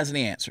anybody has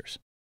any answers.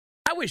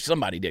 I wish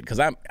somebody did, because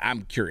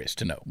I'm curious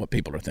to know what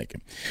people are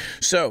thinking.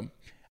 So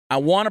I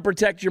want to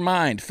protect your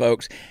mind,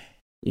 folks.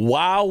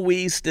 While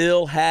we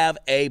still have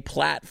a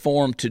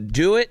platform to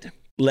do it,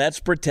 let's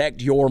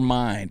protect your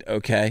mind,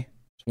 okay?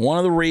 It's one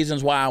of the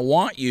reasons why I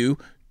want you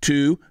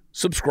to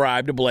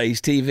subscribe to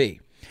Blaze TV.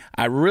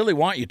 I really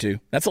want you to.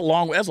 That's a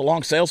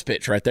long sales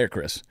pitch right there,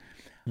 Chris.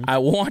 I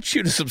want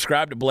you to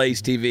subscribe to Blaze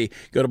TV.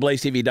 Go to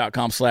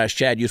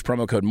blazetv.com/Chad. Use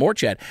promo code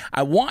MORECHAD.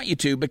 I want you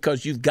to,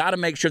 because you've got to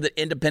make sure that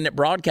independent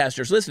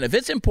broadcasters, listen, if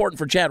it's important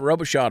for Chad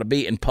Robichaud to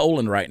be in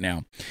Poland right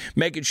now,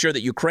 making sure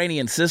that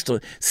Ukrainian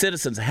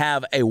citizens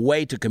have a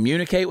way to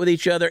communicate with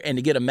each other and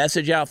to get a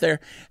message out there,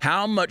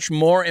 how much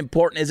more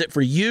important is it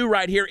for you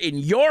right here in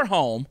your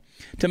home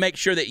to make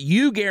sure that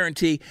you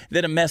guarantee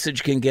that a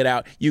message can get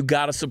out? You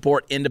got to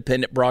support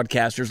independent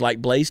broadcasters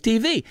like Blaze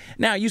TV.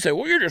 Now, you say,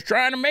 well, you're just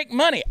trying to make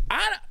money.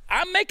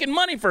 I'm making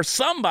money for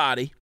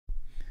somebody,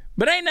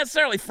 but ain't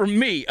necessarily for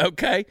me,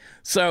 okay?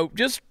 So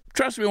just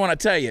trust me when I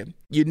tell you,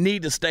 you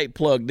need to stay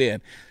plugged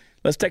in.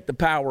 Let's take the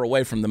power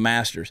away from the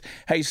masters.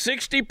 Hey,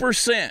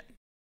 60%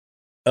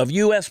 of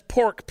U.S.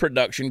 pork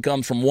production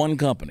comes from one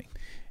company,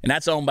 and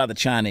that's owned by the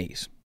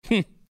Chinese.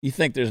 You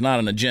think there's not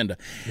an agenda.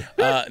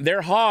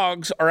 Their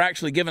hogs are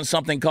actually given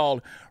something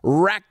called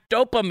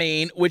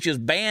ractopamine, which is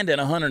banned in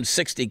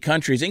 160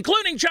 countries,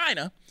 including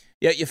China,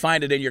 yet you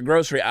find it in your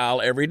grocery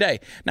aisle every day.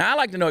 Now, I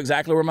like to know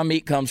exactly where my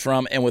meat comes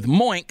from, and with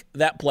Moink,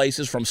 that place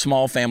is from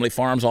small family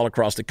farms all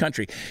across the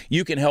country.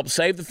 You can help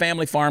save the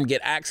family farm,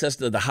 get access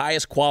to the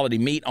highest quality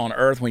meat on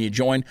earth when you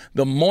join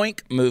the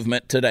Moink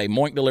movement today.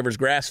 Moink delivers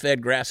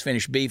grass-fed,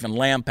 grass-finished beef and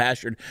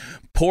lamb-pastured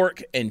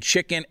pork and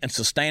chicken and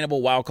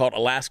sustainable wild-caught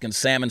Alaskan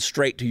salmon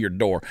straight to your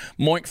door.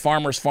 Moink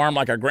farmers farm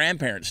like our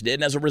grandparents did,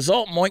 and as a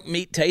result, Moink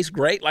meat tastes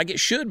great like it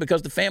should,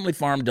 because the family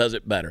farm does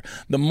it better.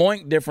 The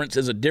Moink difference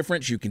is a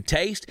difference you can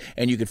taste,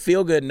 and you can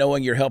feel good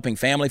knowing you're helping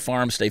family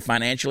farms stay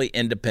financially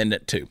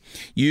independent too.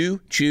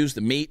 You choose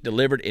the meat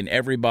delivered in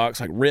every box,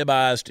 like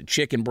ribeyes to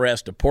chicken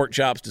breast to pork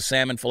chops to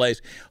salmon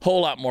fillets,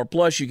 whole lot more.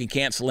 Plus, you can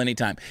cancel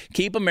anytime.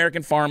 Keep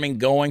American farming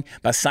going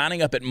by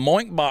signing up at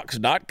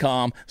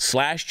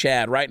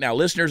moinkbox.com/Chad right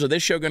now. Listeners of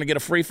this show are going to get a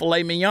free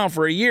filet mignon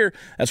for a year.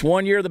 That's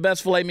 1 year of the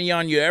best filet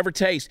mignon you ever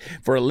taste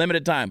for a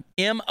limited time.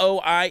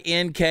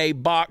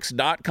 MOINK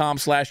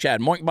box.com/Chad.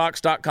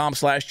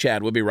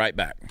 Moinkbox.com/Chad. We'll be right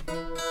back.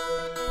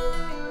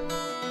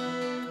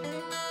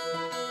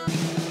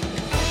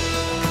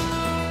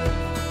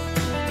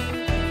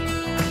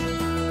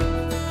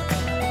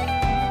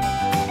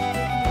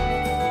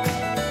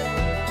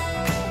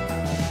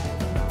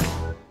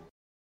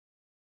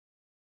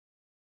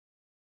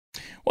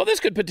 Well,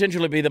 this could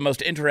potentially be the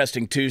most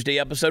interesting Tuesday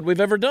episode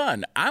we've ever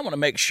done. I want to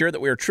make sure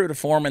that we are true to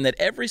form and that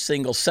every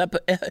single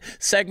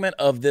segment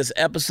of this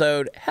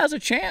episode has a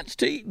chance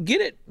to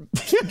get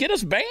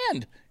us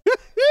banned.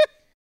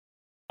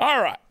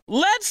 All right,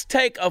 let's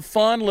take a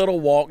fun little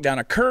walk down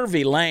a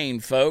curvy lane,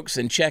 folks,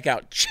 and check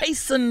out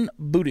Chasen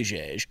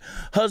Buttigieg,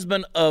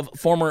 husband of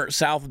former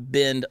South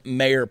Bend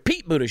Mayor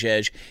Pete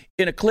Buttigieg,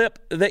 in a clip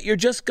that you're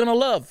just going to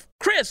love.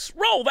 Chris,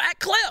 roll that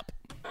clip.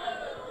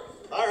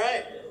 All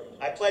right.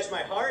 I pledge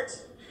my heart. To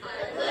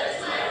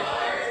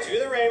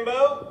the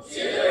rainbow. Of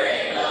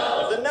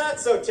the not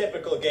so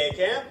typical gay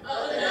camp.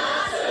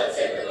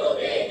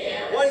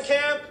 One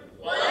camp.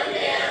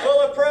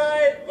 Full of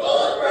pride.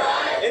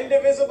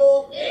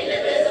 Indivisible.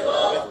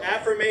 With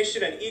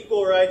affirmation and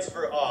equal rights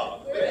for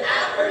all.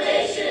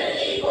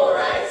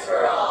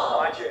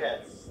 Watch your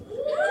heads.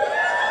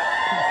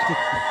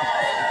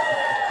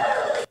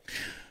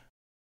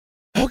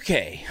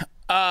 Okay.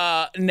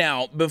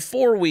 Now,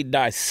 before we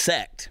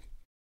dissect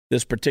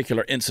this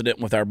particular incident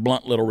with our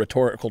blunt little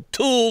rhetorical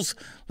tools,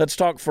 let's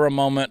talk for a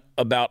moment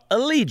about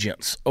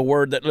allegiance, a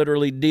word that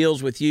literally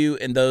deals with you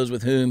and those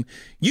with whom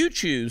you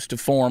choose to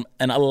form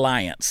an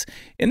alliance.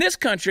 In this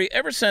country,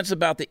 ever since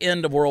about the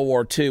end of World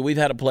War II, we've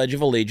had a pledge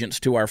of allegiance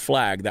to our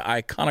flag, the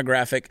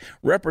iconographic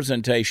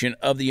representation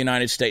of the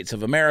United States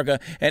of America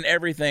and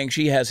everything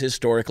she has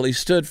historically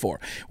stood for.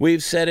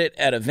 We've said it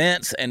at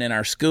events and in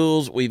our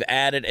schools. We've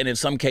added and in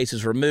some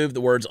cases removed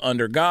the words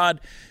 "under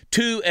God"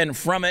 to and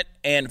from it,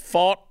 and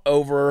fought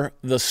over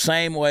the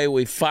same way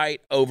we fight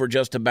over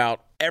just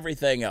about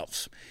everything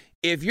else.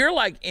 If you're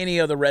like any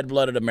other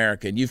red-blooded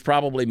American, you've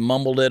probably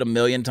mumbled it a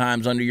million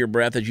times under your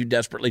breath as you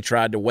desperately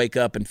tried to wake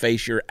up and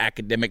face your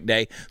academic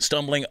day,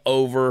 stumbling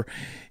over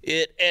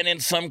it and in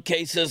some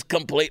cases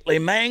completely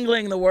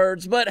mangling the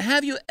words. But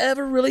have you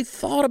ever really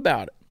thought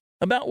about it?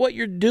 About what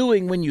you're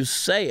doing when you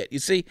say it? You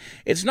see,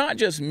 it's not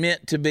just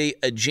meant to be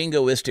a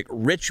jingoistic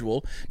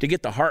ritual to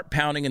get the heart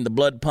pounding and the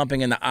blood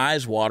pumping and the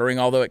eyes watering,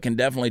 although it can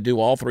definitely do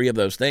all three of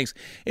those things.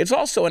 It's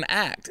also an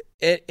act,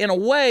 in a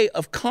way,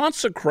 of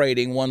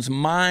consecrating one's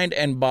mind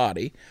and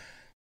body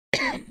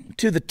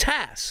to the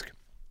task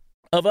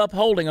of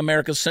upholding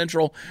America's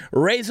central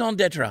raison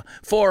d'etre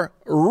for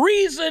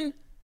reason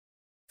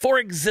for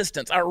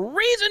existence, our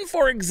reason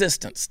for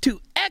existence, to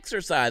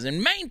exercise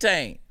and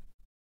maintain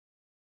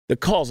the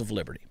cause of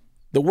liberty.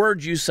 The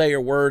words you say are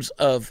words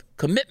of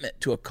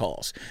commitment to a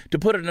cause. To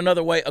put it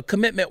another way, a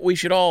commitment we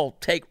should all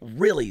take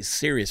really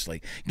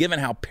seriously, given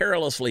how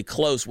perilously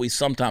close we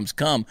sometimes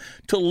come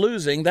to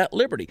losing that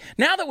liberty.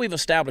 Now that we've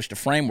established a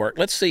framework,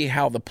 let's see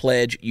how the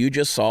pledge you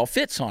just saw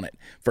fits on it.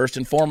 First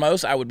and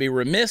foremost, I would be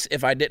remiss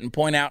if I didn't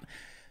point out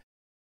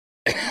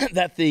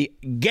that the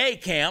gay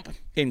camp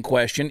in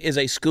question is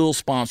a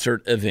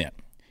school-sponsored event.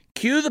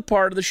 Cue the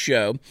part of the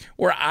show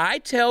where I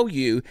tell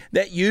you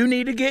that you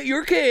need to get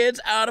your kids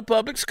out of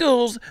public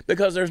schools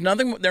because they're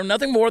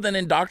nothing more than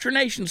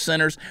indoctrination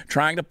centers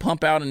trying to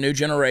pump out a new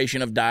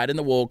generation of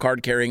dyed-in-the-wool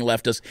card-carrying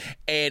leftists,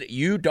 and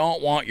you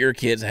don't want your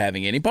kids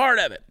having any part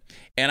of it.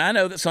 And I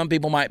know that some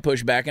people might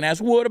push back and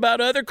ask, what about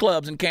other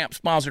clubs and camps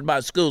sponsored by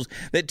schools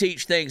that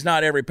teach things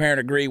not every parent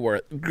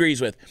agrees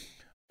with?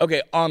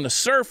 Okay, on the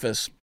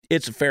surface,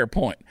 it's a fair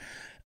point.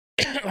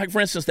 Like, for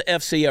instance, the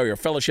FCA, or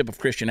Fellowship of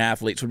Christian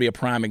Athletes, would be a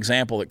prime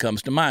example that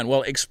comes to mind.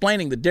 Well,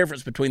 explaining the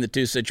difference between the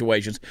two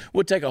situations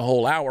would take a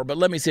whole hour, but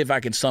let me see if I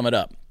can sum it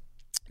up.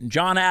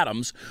 John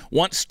Adams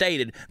once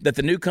stated that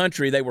the new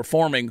country they were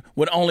forming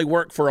would only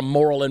work for a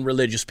moral and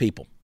religious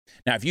people.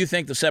 Now, if you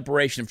think the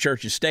separation of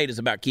church and state is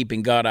about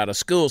keeping God out of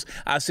schools,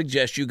 I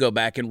suggest you go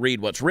back and read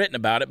what's written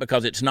about it,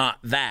 because it's not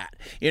that.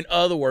 In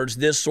other words,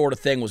 this sort of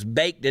thing was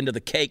baked into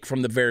the cake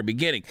from the very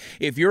beginning.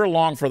 If you're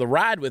along for the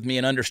ride with me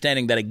in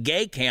understanding that a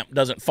gay camp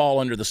doesn't fall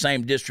under the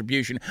same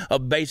distribution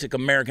of basic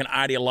American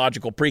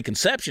ideological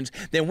preconceptions,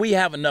 then we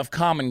have enough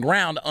common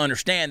ground to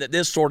understand that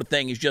this sort of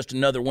thing is just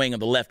another wing of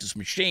the leftist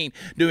machine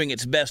doing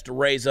its best to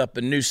raise up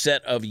a new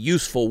set of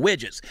useful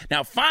widgets.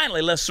 Now,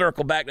 finally, let's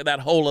circle back to that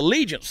whole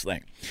allegiance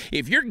thing.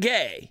 If you're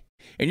gay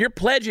and you're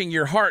pledging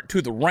your heart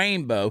to the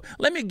rainbow,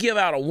 let me give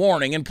out a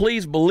warning, and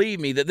please believe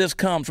me that this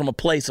comes from a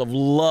place of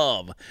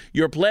love.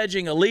 You're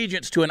pledging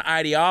allegiance to an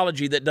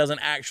ideology that doesn't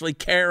actually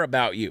care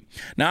about you.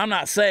 Now, I'm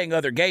not saying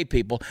other gay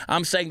people.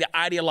 I'm saying the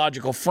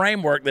ideological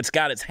framework that's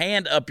got its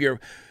hand up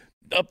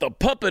the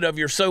puppet of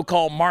your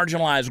so-called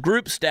marginalized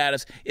group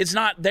status. It's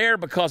not there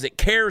because it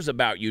cares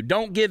about you.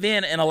 Don't give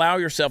in and allow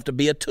yourself to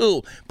be a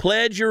tool.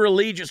 Pledge your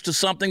allegiance to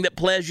something that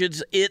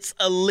pledges its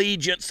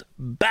allegiance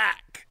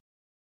back.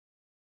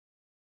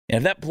 And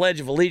if that pledge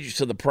of allegiance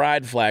to the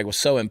pride flag was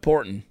so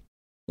important,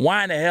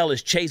 why in the hell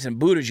is Chase and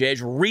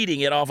Buttigieg reading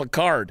it off a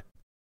card?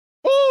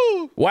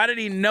 Woo! Why did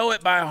he know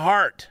it by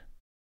heart?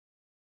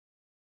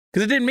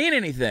 Because it didn't mean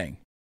anything.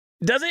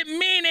 Does it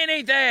mean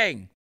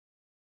anything?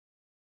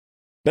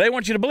 But they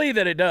want you to believe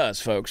that it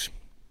does, folks.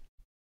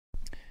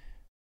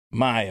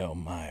 My, oh,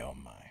 my, oh,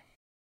 my.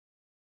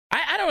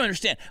 I don't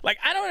understand.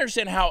 I don't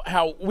understand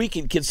how we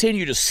can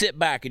continue to sit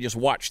back and just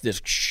watch this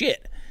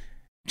shit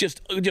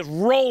just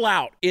roll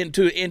out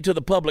into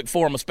the public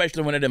forum,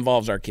 especially when it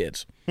involves our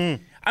kids.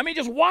 I mean,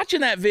 just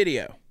watching that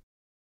video.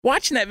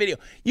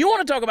 You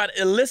want to talk about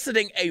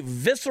eliciting a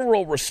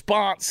visceral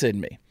response in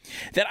me,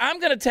 that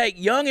I'm going to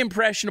take young,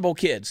 impressionable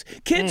kids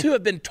who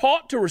have been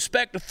taught to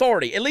respect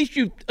authority, at least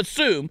you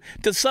assume,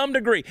 to some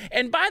degree.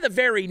 And by the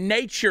very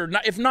nature,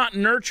 if not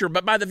nurture,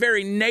 but by the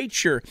very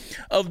nature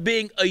of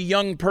being a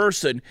young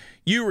person,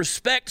 you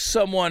respect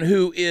someone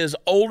who is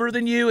older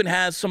than you and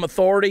has some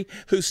authority,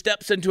 who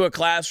steps into a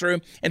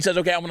classroom and says,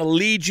 okay, I'm going to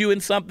lead you in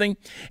something.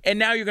 And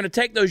now you're going to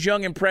take those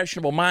young,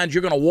 impressionable minds,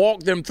 you're going to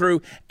walk them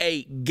through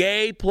a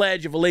gay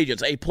pledge of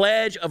allegiance, a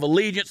pledge of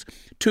allegiance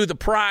to the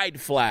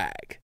pride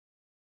flag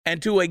and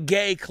to a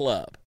gay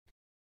club.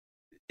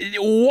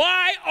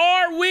 Why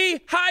are we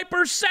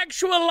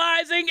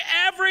hypersexualizing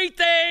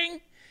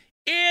everything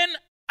in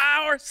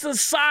our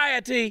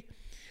society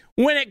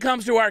when it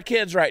comes to our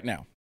kids right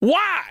now?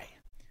 Why?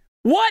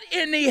 What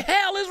in the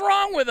hell is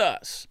wrong with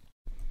us?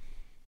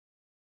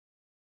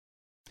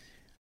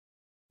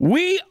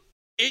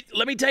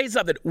 Let me tell you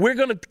something. We're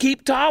going to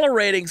keep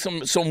tolerating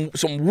some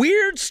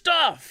weird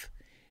stuff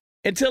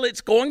until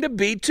it's going to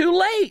be too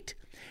late.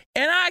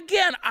 And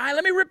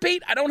let me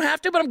repeat, I don't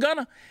have to, but I'm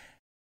gonna.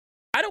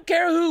 I don't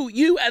care who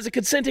you, as a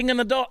consenting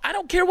adult, I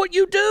don't care what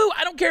you do.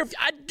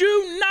 I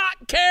do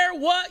not care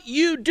what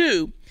you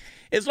do,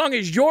 as long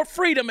as your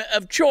freedom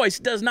of choice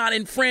does not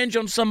infringe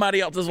on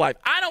somebody else's life.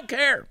 I don't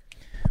care.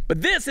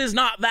 But this is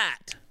not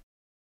that.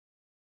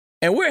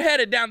 And we're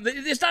headed down,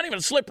 it's not even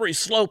a slippery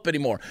slope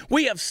anymore.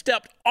 We have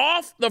stepped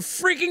off the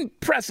freaking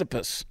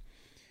precipice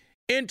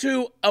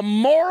into a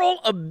moral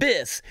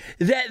abyss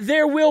that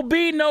there will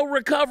be no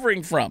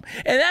recovering from.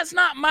 And that's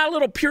not my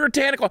little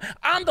puritanical.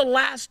 I'm the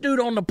last dude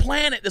on the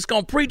planet that's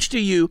going to preach to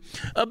you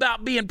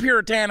about being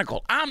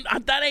puritanical.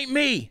 That ain't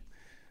me.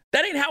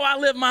 That ain't how I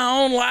live my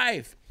own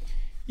life.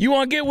 You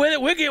want to get with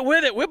it? We'll get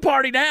with it. We'll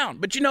party down.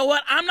 But you know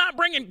what? I'm not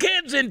bringing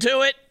kids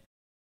into it.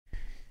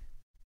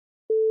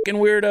 F***ing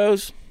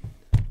weirdos.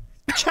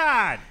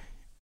 Chad.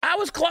 I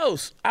was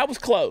close.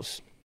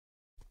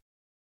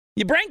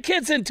 You bring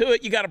kids into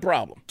it, you got a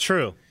problem.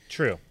 True.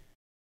 All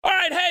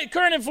right, hey,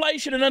 current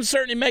inflation and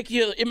uncertainty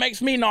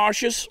makes me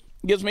nauseous.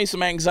 Gives me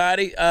some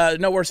anxiety.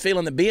 No worse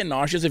feeling than being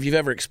nauseous if you've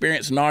ever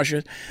experienced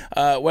nausea,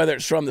 whether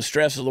it's from the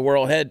stress of the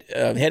world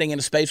heading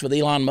into space with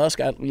Elon Musk,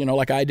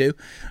 like I do.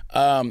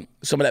 Some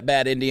of that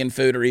bad Indian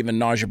food or even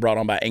nausea brought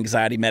on by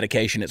anxiety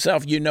medication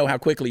itself. You know how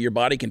quickly your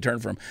body can turn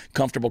from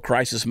comfortable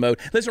crisis mode.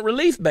 Listen,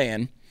 Relief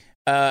Band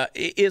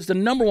is the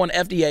number one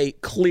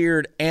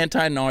FDA-cleared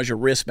anti-nausea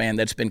wristband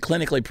that's been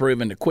clinically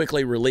proven to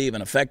quickly relieve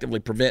and effectively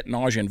prevent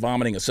nausea and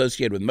vomiting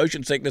associated with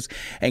motion sickness,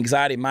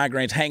 anxiety,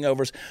 migraines,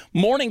 hangovers,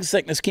 morning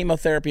sickness,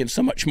 chemotherapy, and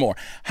so much more.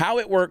 How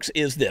it works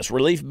is this.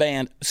 Relief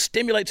Band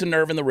stimulates a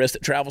nerve in the wrist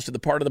that travels to the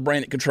part of the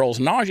brain that controls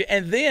nausea,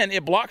 and then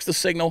it blocks the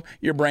signal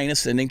your brain is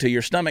sending to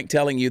your stomach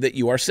telling you that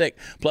you are sick.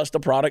 Plus, the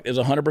product is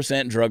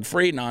 100%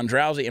 drug-free,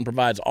 non-drowsy, and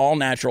provides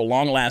all-natural,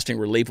 long-lasting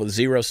relief with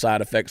zero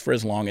side effects for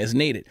as long as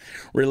needed.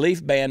 Relief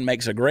Band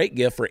makes a great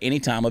gift for any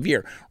time of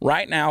year.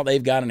 Right now,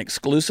 they've got an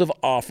exclusive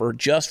offer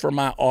just for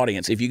my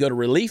audience. If you go to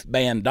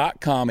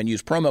reliefband.com and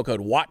use promo code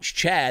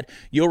WATCHCHAD,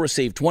 you'll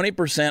receive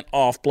 20%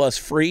 off plus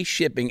free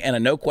shipping and a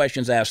no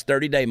questions asked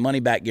 30-day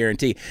money-back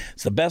guarantee.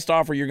 It's the best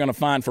offer you're going to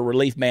find for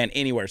Relief Band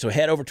anywhere. So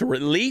head over to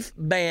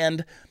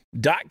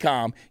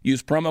reliefband.com,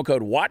 use promo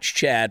code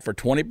WATCHCHAD for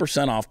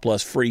 20% off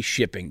plus free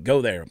shipping.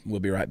 Go there. We'll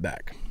be right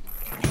back.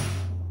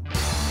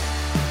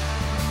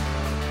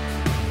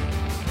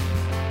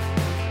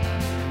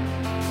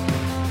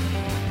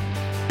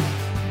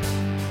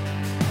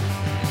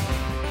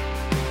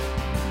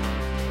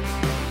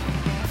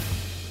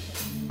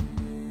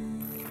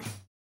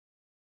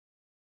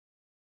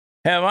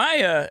 Have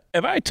I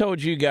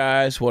told you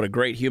guys what a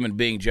great human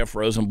being Jeff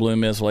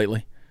Rosenblum is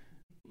lately?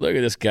 Look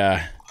at this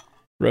guy.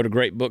 Wrote a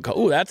great book called,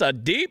 ooh, that's a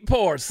deep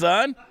pour,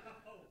 son.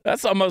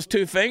 That's almost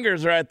 2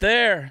 fingers right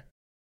there.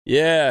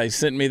 Yeah, he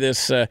sent me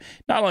this, not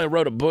only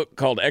wrote a book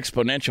called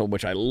Exponential,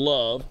 which I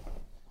love,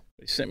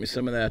 he sent me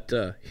some of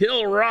that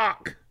Hill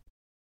Rock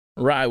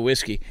rye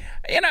whiskey.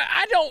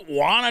 I don't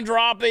want to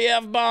drop the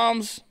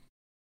F-bombs.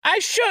 I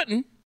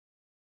shouldn't,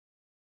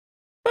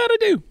 but I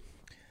do.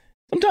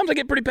 Sometimes I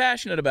get pretty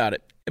passionate about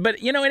it.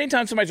 But,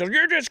 anytime somebody says,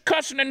 you're just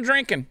cussing and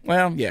drinking.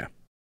 Well, yeah.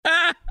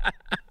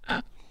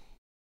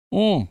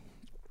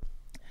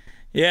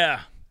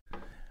 Yeah.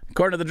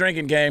 According to the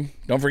drinking game,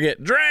 don't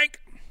forget, drink.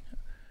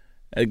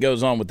 It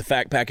goes on with the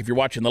Fact Pack if you're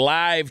watching the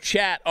live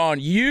chat on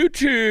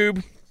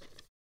YouTube.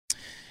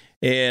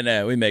 And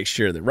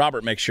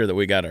Robert makes sure that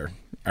we got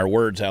our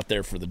words out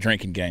there for the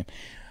drinking game.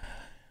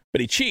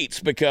 But he cheats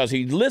because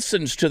he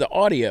listens to the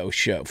audio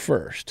show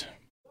first.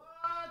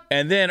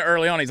 And then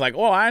early on, he's like,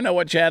 well, I know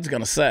what Chad's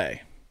going to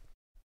say.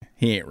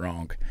 He ain't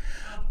wrong.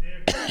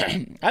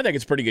 I think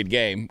it's a pretty good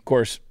game. Of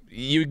course,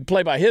 you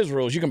play by his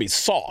rules, you can be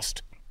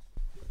sauced.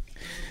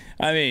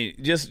 I mean,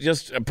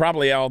 just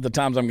probably all the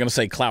times I'm going to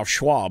say Klaus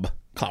Schwab.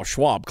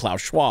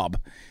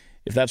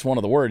 If that's one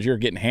of the words, you're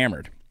getting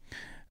hammered.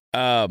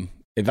 I'm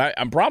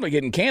probably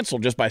getting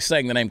canceled just by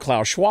saying the name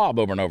Klaus Schwab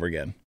over and over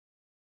again.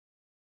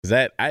 Is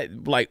that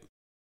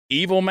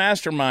evil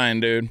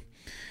mastermind, dude?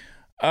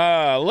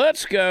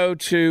 Let's go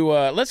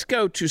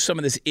to some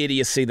of this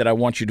idiocy that I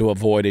want you to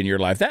avoid in your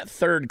life. That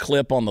third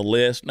clip on the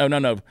list. No.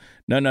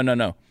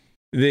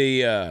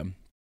 The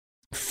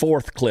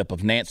fourth clip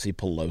of Nancy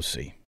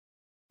Pelosi.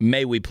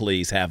 May we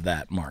please have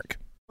that, Mark?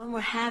 When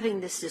we're having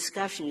this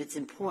discussion, it's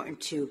important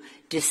to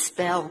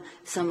dispel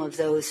some of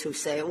those who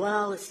say,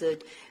 well, it's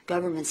the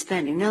government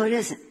spending. No, it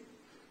isn't.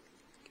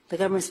 The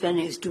government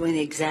spending is doing the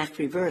exact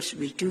reverse,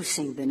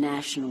 reducing the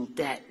national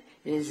debt.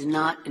 It is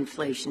not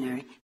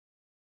inflationary.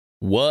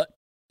 What?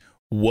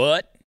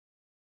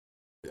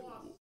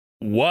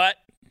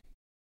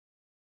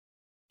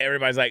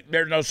 Everybody's like,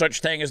 there's no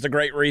such thing as the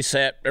Great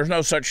Reset. There's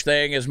no such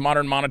thing as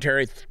modern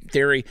monetary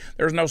theory.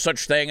 There's no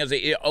such thing as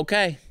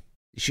okay.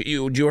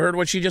 You heard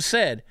what she just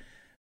said.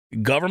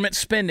 Government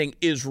spending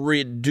is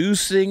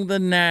reducing the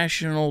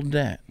national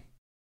debt.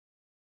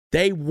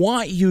 They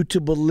want you to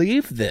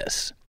believe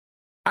this.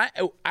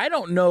 I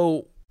don't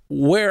know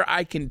where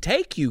I can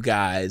take you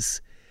guys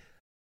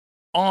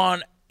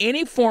on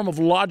any form of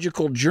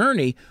logical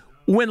journey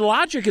when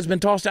logic has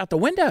been tossed out the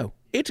window.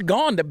 It's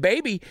gone. The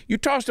baby, you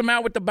tossed them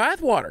out with the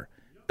bathwater.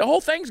 The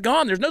whole thing's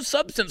gone. There's no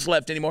substance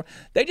left anymore.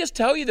 They just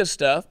tell you this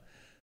stuff.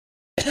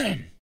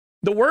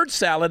 The word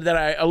salad that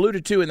I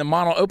alluded to in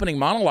the opening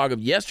monologue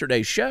of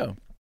yesterday's show.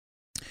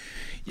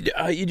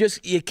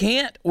 You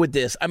can't with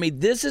this. I mean,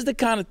 this is the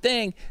kind of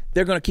thing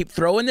they're going to keep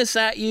throwing this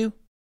at you.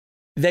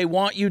 They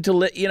want you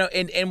to,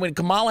 and when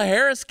Kamala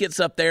Harris gets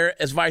up there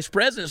as vice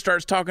president,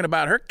 starts talking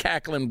about her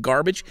cackling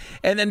garbage,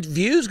 and then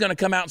View's going to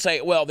come out and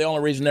say, well, the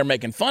only reason they're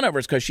making fun of her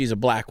is because she's a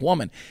black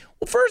woman.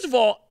 Well, first of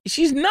all,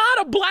 she's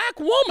not a black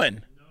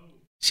woman.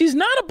 She's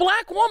not a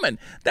black woman.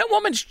 That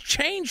woman's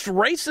changed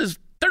races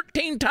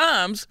 13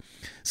 times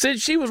since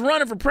she was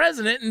running for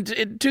president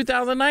in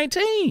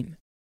 2019.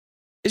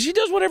 She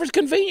does whatever's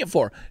convenient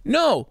for her.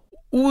 No,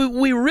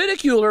 we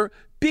ridicule her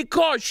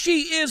because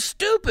she is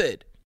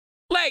stupid.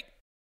 Like,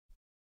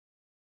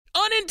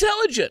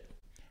 unintelligent.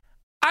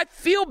 I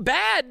feel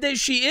bad that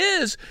she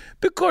is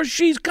because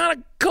she's kind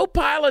of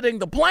co-piloting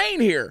the plane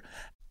here.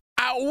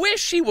 I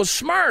wish she was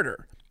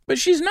smarter, but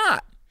she's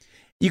not.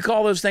 You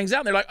call those things out,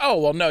 and they're like, oh,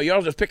 well, no,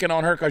 y'all just picking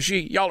on her because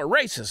y'all are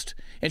racist,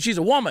 and she's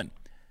a woman.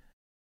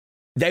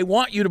 They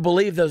want you to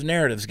believe those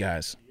narratives,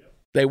 guys.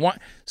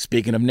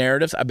 Speaking of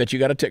narratives, I bet you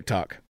got a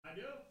TikTok. I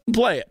do.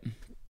 Play it.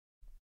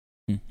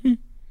 Mm-hmm.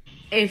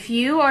 If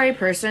you are a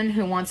person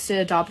who wants to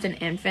adopt an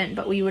infant,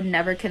 but we would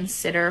never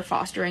consider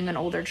fostering an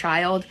older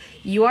child,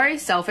 you are a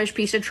selfish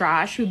piece of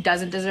trash who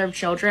doesn't deserve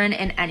children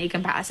in any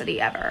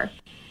capacity ever.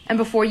 And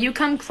before you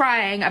come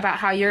crying about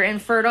how you're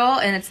infertile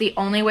and it's the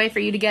only way for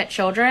you to get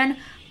children,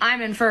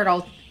 I'm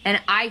infertile and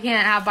I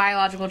can't have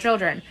biological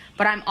children.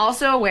 But I'm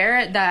also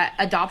aware that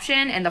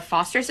adoption and the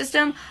foster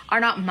system are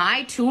not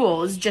my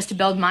tools just to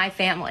build my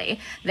family.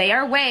 They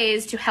are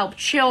ways to help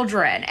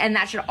children, and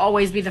that should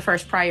always be the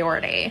first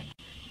priority.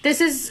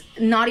 This is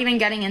not even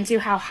getting into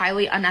how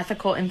highly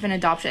unethical infant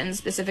adoptions,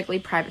 specifically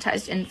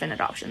privatized infant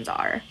adoptions,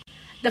 are.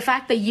 The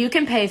fact that you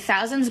can pay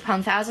thousands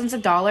upon thousands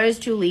of dollars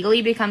to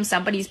legally become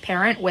somebody's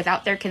parent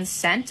without their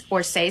consent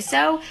or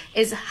say-so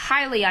is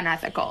highly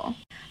unethical.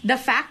 The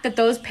fact that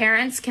those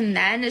parents can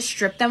then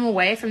strip them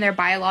away from their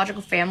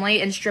biological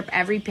family and strip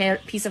every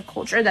piece of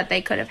culture that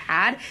they could have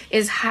had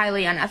is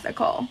highly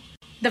unethical.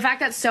 The fact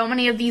that so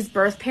many of these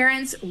birth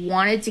parents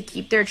wanted to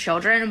keep their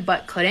children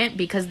but couldn't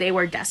because they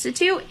were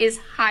destitute is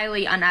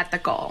highly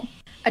unethical.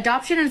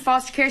 Adoption and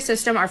foster care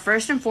system are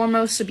first and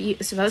foremost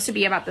supposed to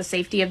be about the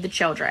safety of the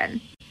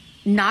children,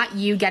 not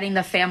you getting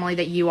the family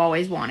that you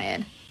always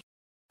wanted.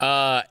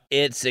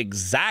 It's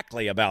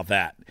exactly about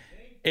that.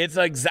 It's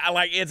like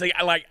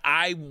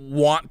I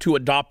want to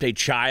adopt a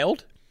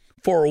child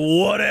for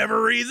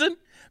whatever reason.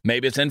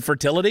 Maybe it's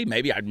infertility.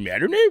 Maybe I don't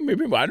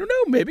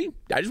know. Maybe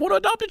I just want to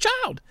adopt a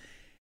child.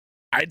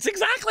 It's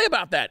exactly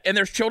about that. And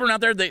there's children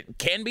out there that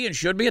can be and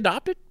should be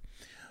adopted.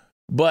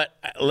 But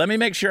let me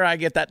make sure I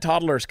get that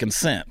toddler's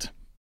consent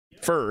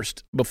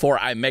first before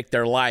I make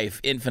their life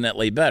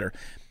infinitely better.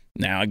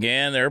 Now,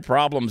 again, there are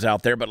problems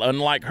out there, but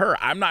unlike her,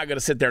 I'm not going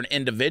to sit there and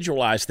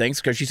individualize things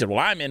because she said, well,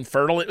 I'm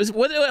infertile.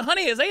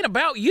 Honey, it ain't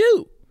about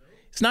you.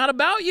 It's not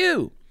about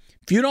you.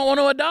 If you don't want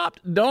to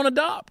adopt, don't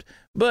adopt.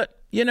 But,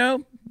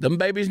 them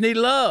babies need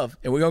love,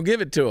 and we're going to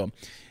give it to them.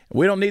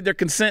 We don't need their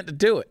consent to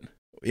do it.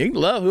 You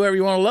can love whoever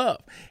you want to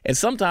love. And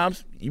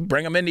sometimes you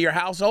bring them into your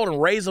household and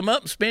raise them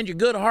up and spend your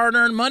good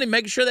hard-earned money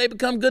making sure they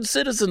become good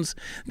citizens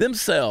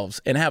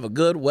themselves and have a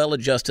good,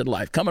 well-adjusted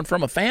life. Coming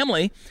from a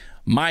family,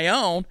 my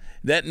own,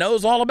 that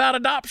knows all about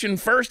adoption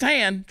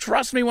firsthand,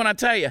 trust me when I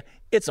tell you,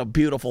 it's a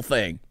beautiful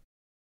thing.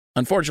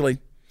 Unfortunately,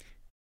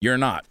 you're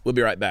not. We'll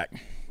be right back.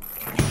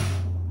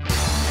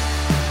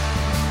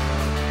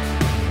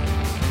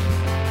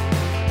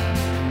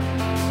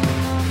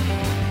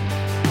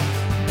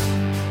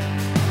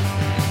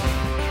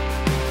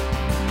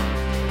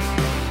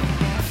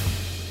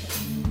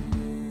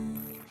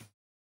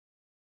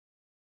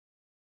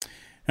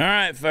 All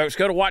right, folks,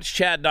 go to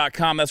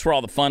watchchad.com. That's where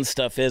all the fun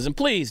stuff is. And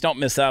please don't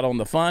miss out on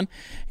the fun.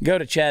 Go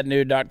to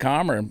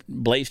chadnude.com or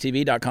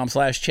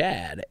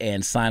blazetv.com/Chad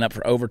and sign up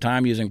for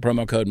overtime using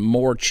promo code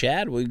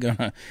MORECHAD. We're going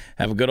to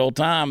have a good old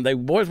time. The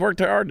boys worked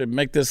hard to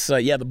make this,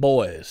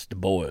 the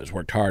boys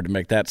worked hard to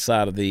make that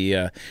side of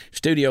the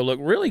studio look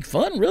really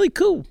fun, really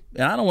cool.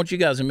 And I don't want you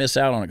guys to miss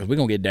out on it because we're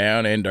going to get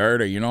down and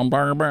dirty. You know I'm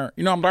talking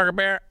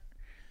about?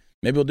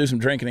 Maybe we'll do some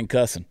drinking and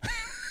cussing.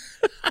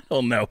 I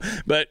don't know,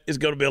 but it's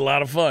going to be a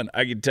lot of fun.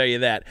 I can tell you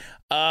that.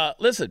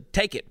 Listen,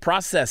 take it,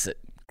 process it.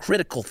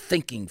 Critical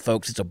thinking,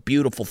 folks. It's a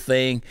beautiful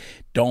thing.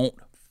 Don't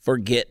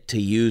forget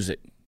to use it.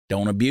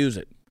 Don't abuse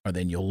it, or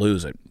then you'll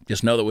lose it.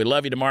 Just know that we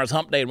love you. Tomorrow's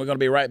Hump Day, and we're going to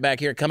be right back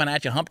here coming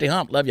at you, Humpty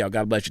Hump. Love y'all.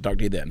 God bless you. Talk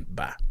to you then.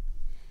 Bye.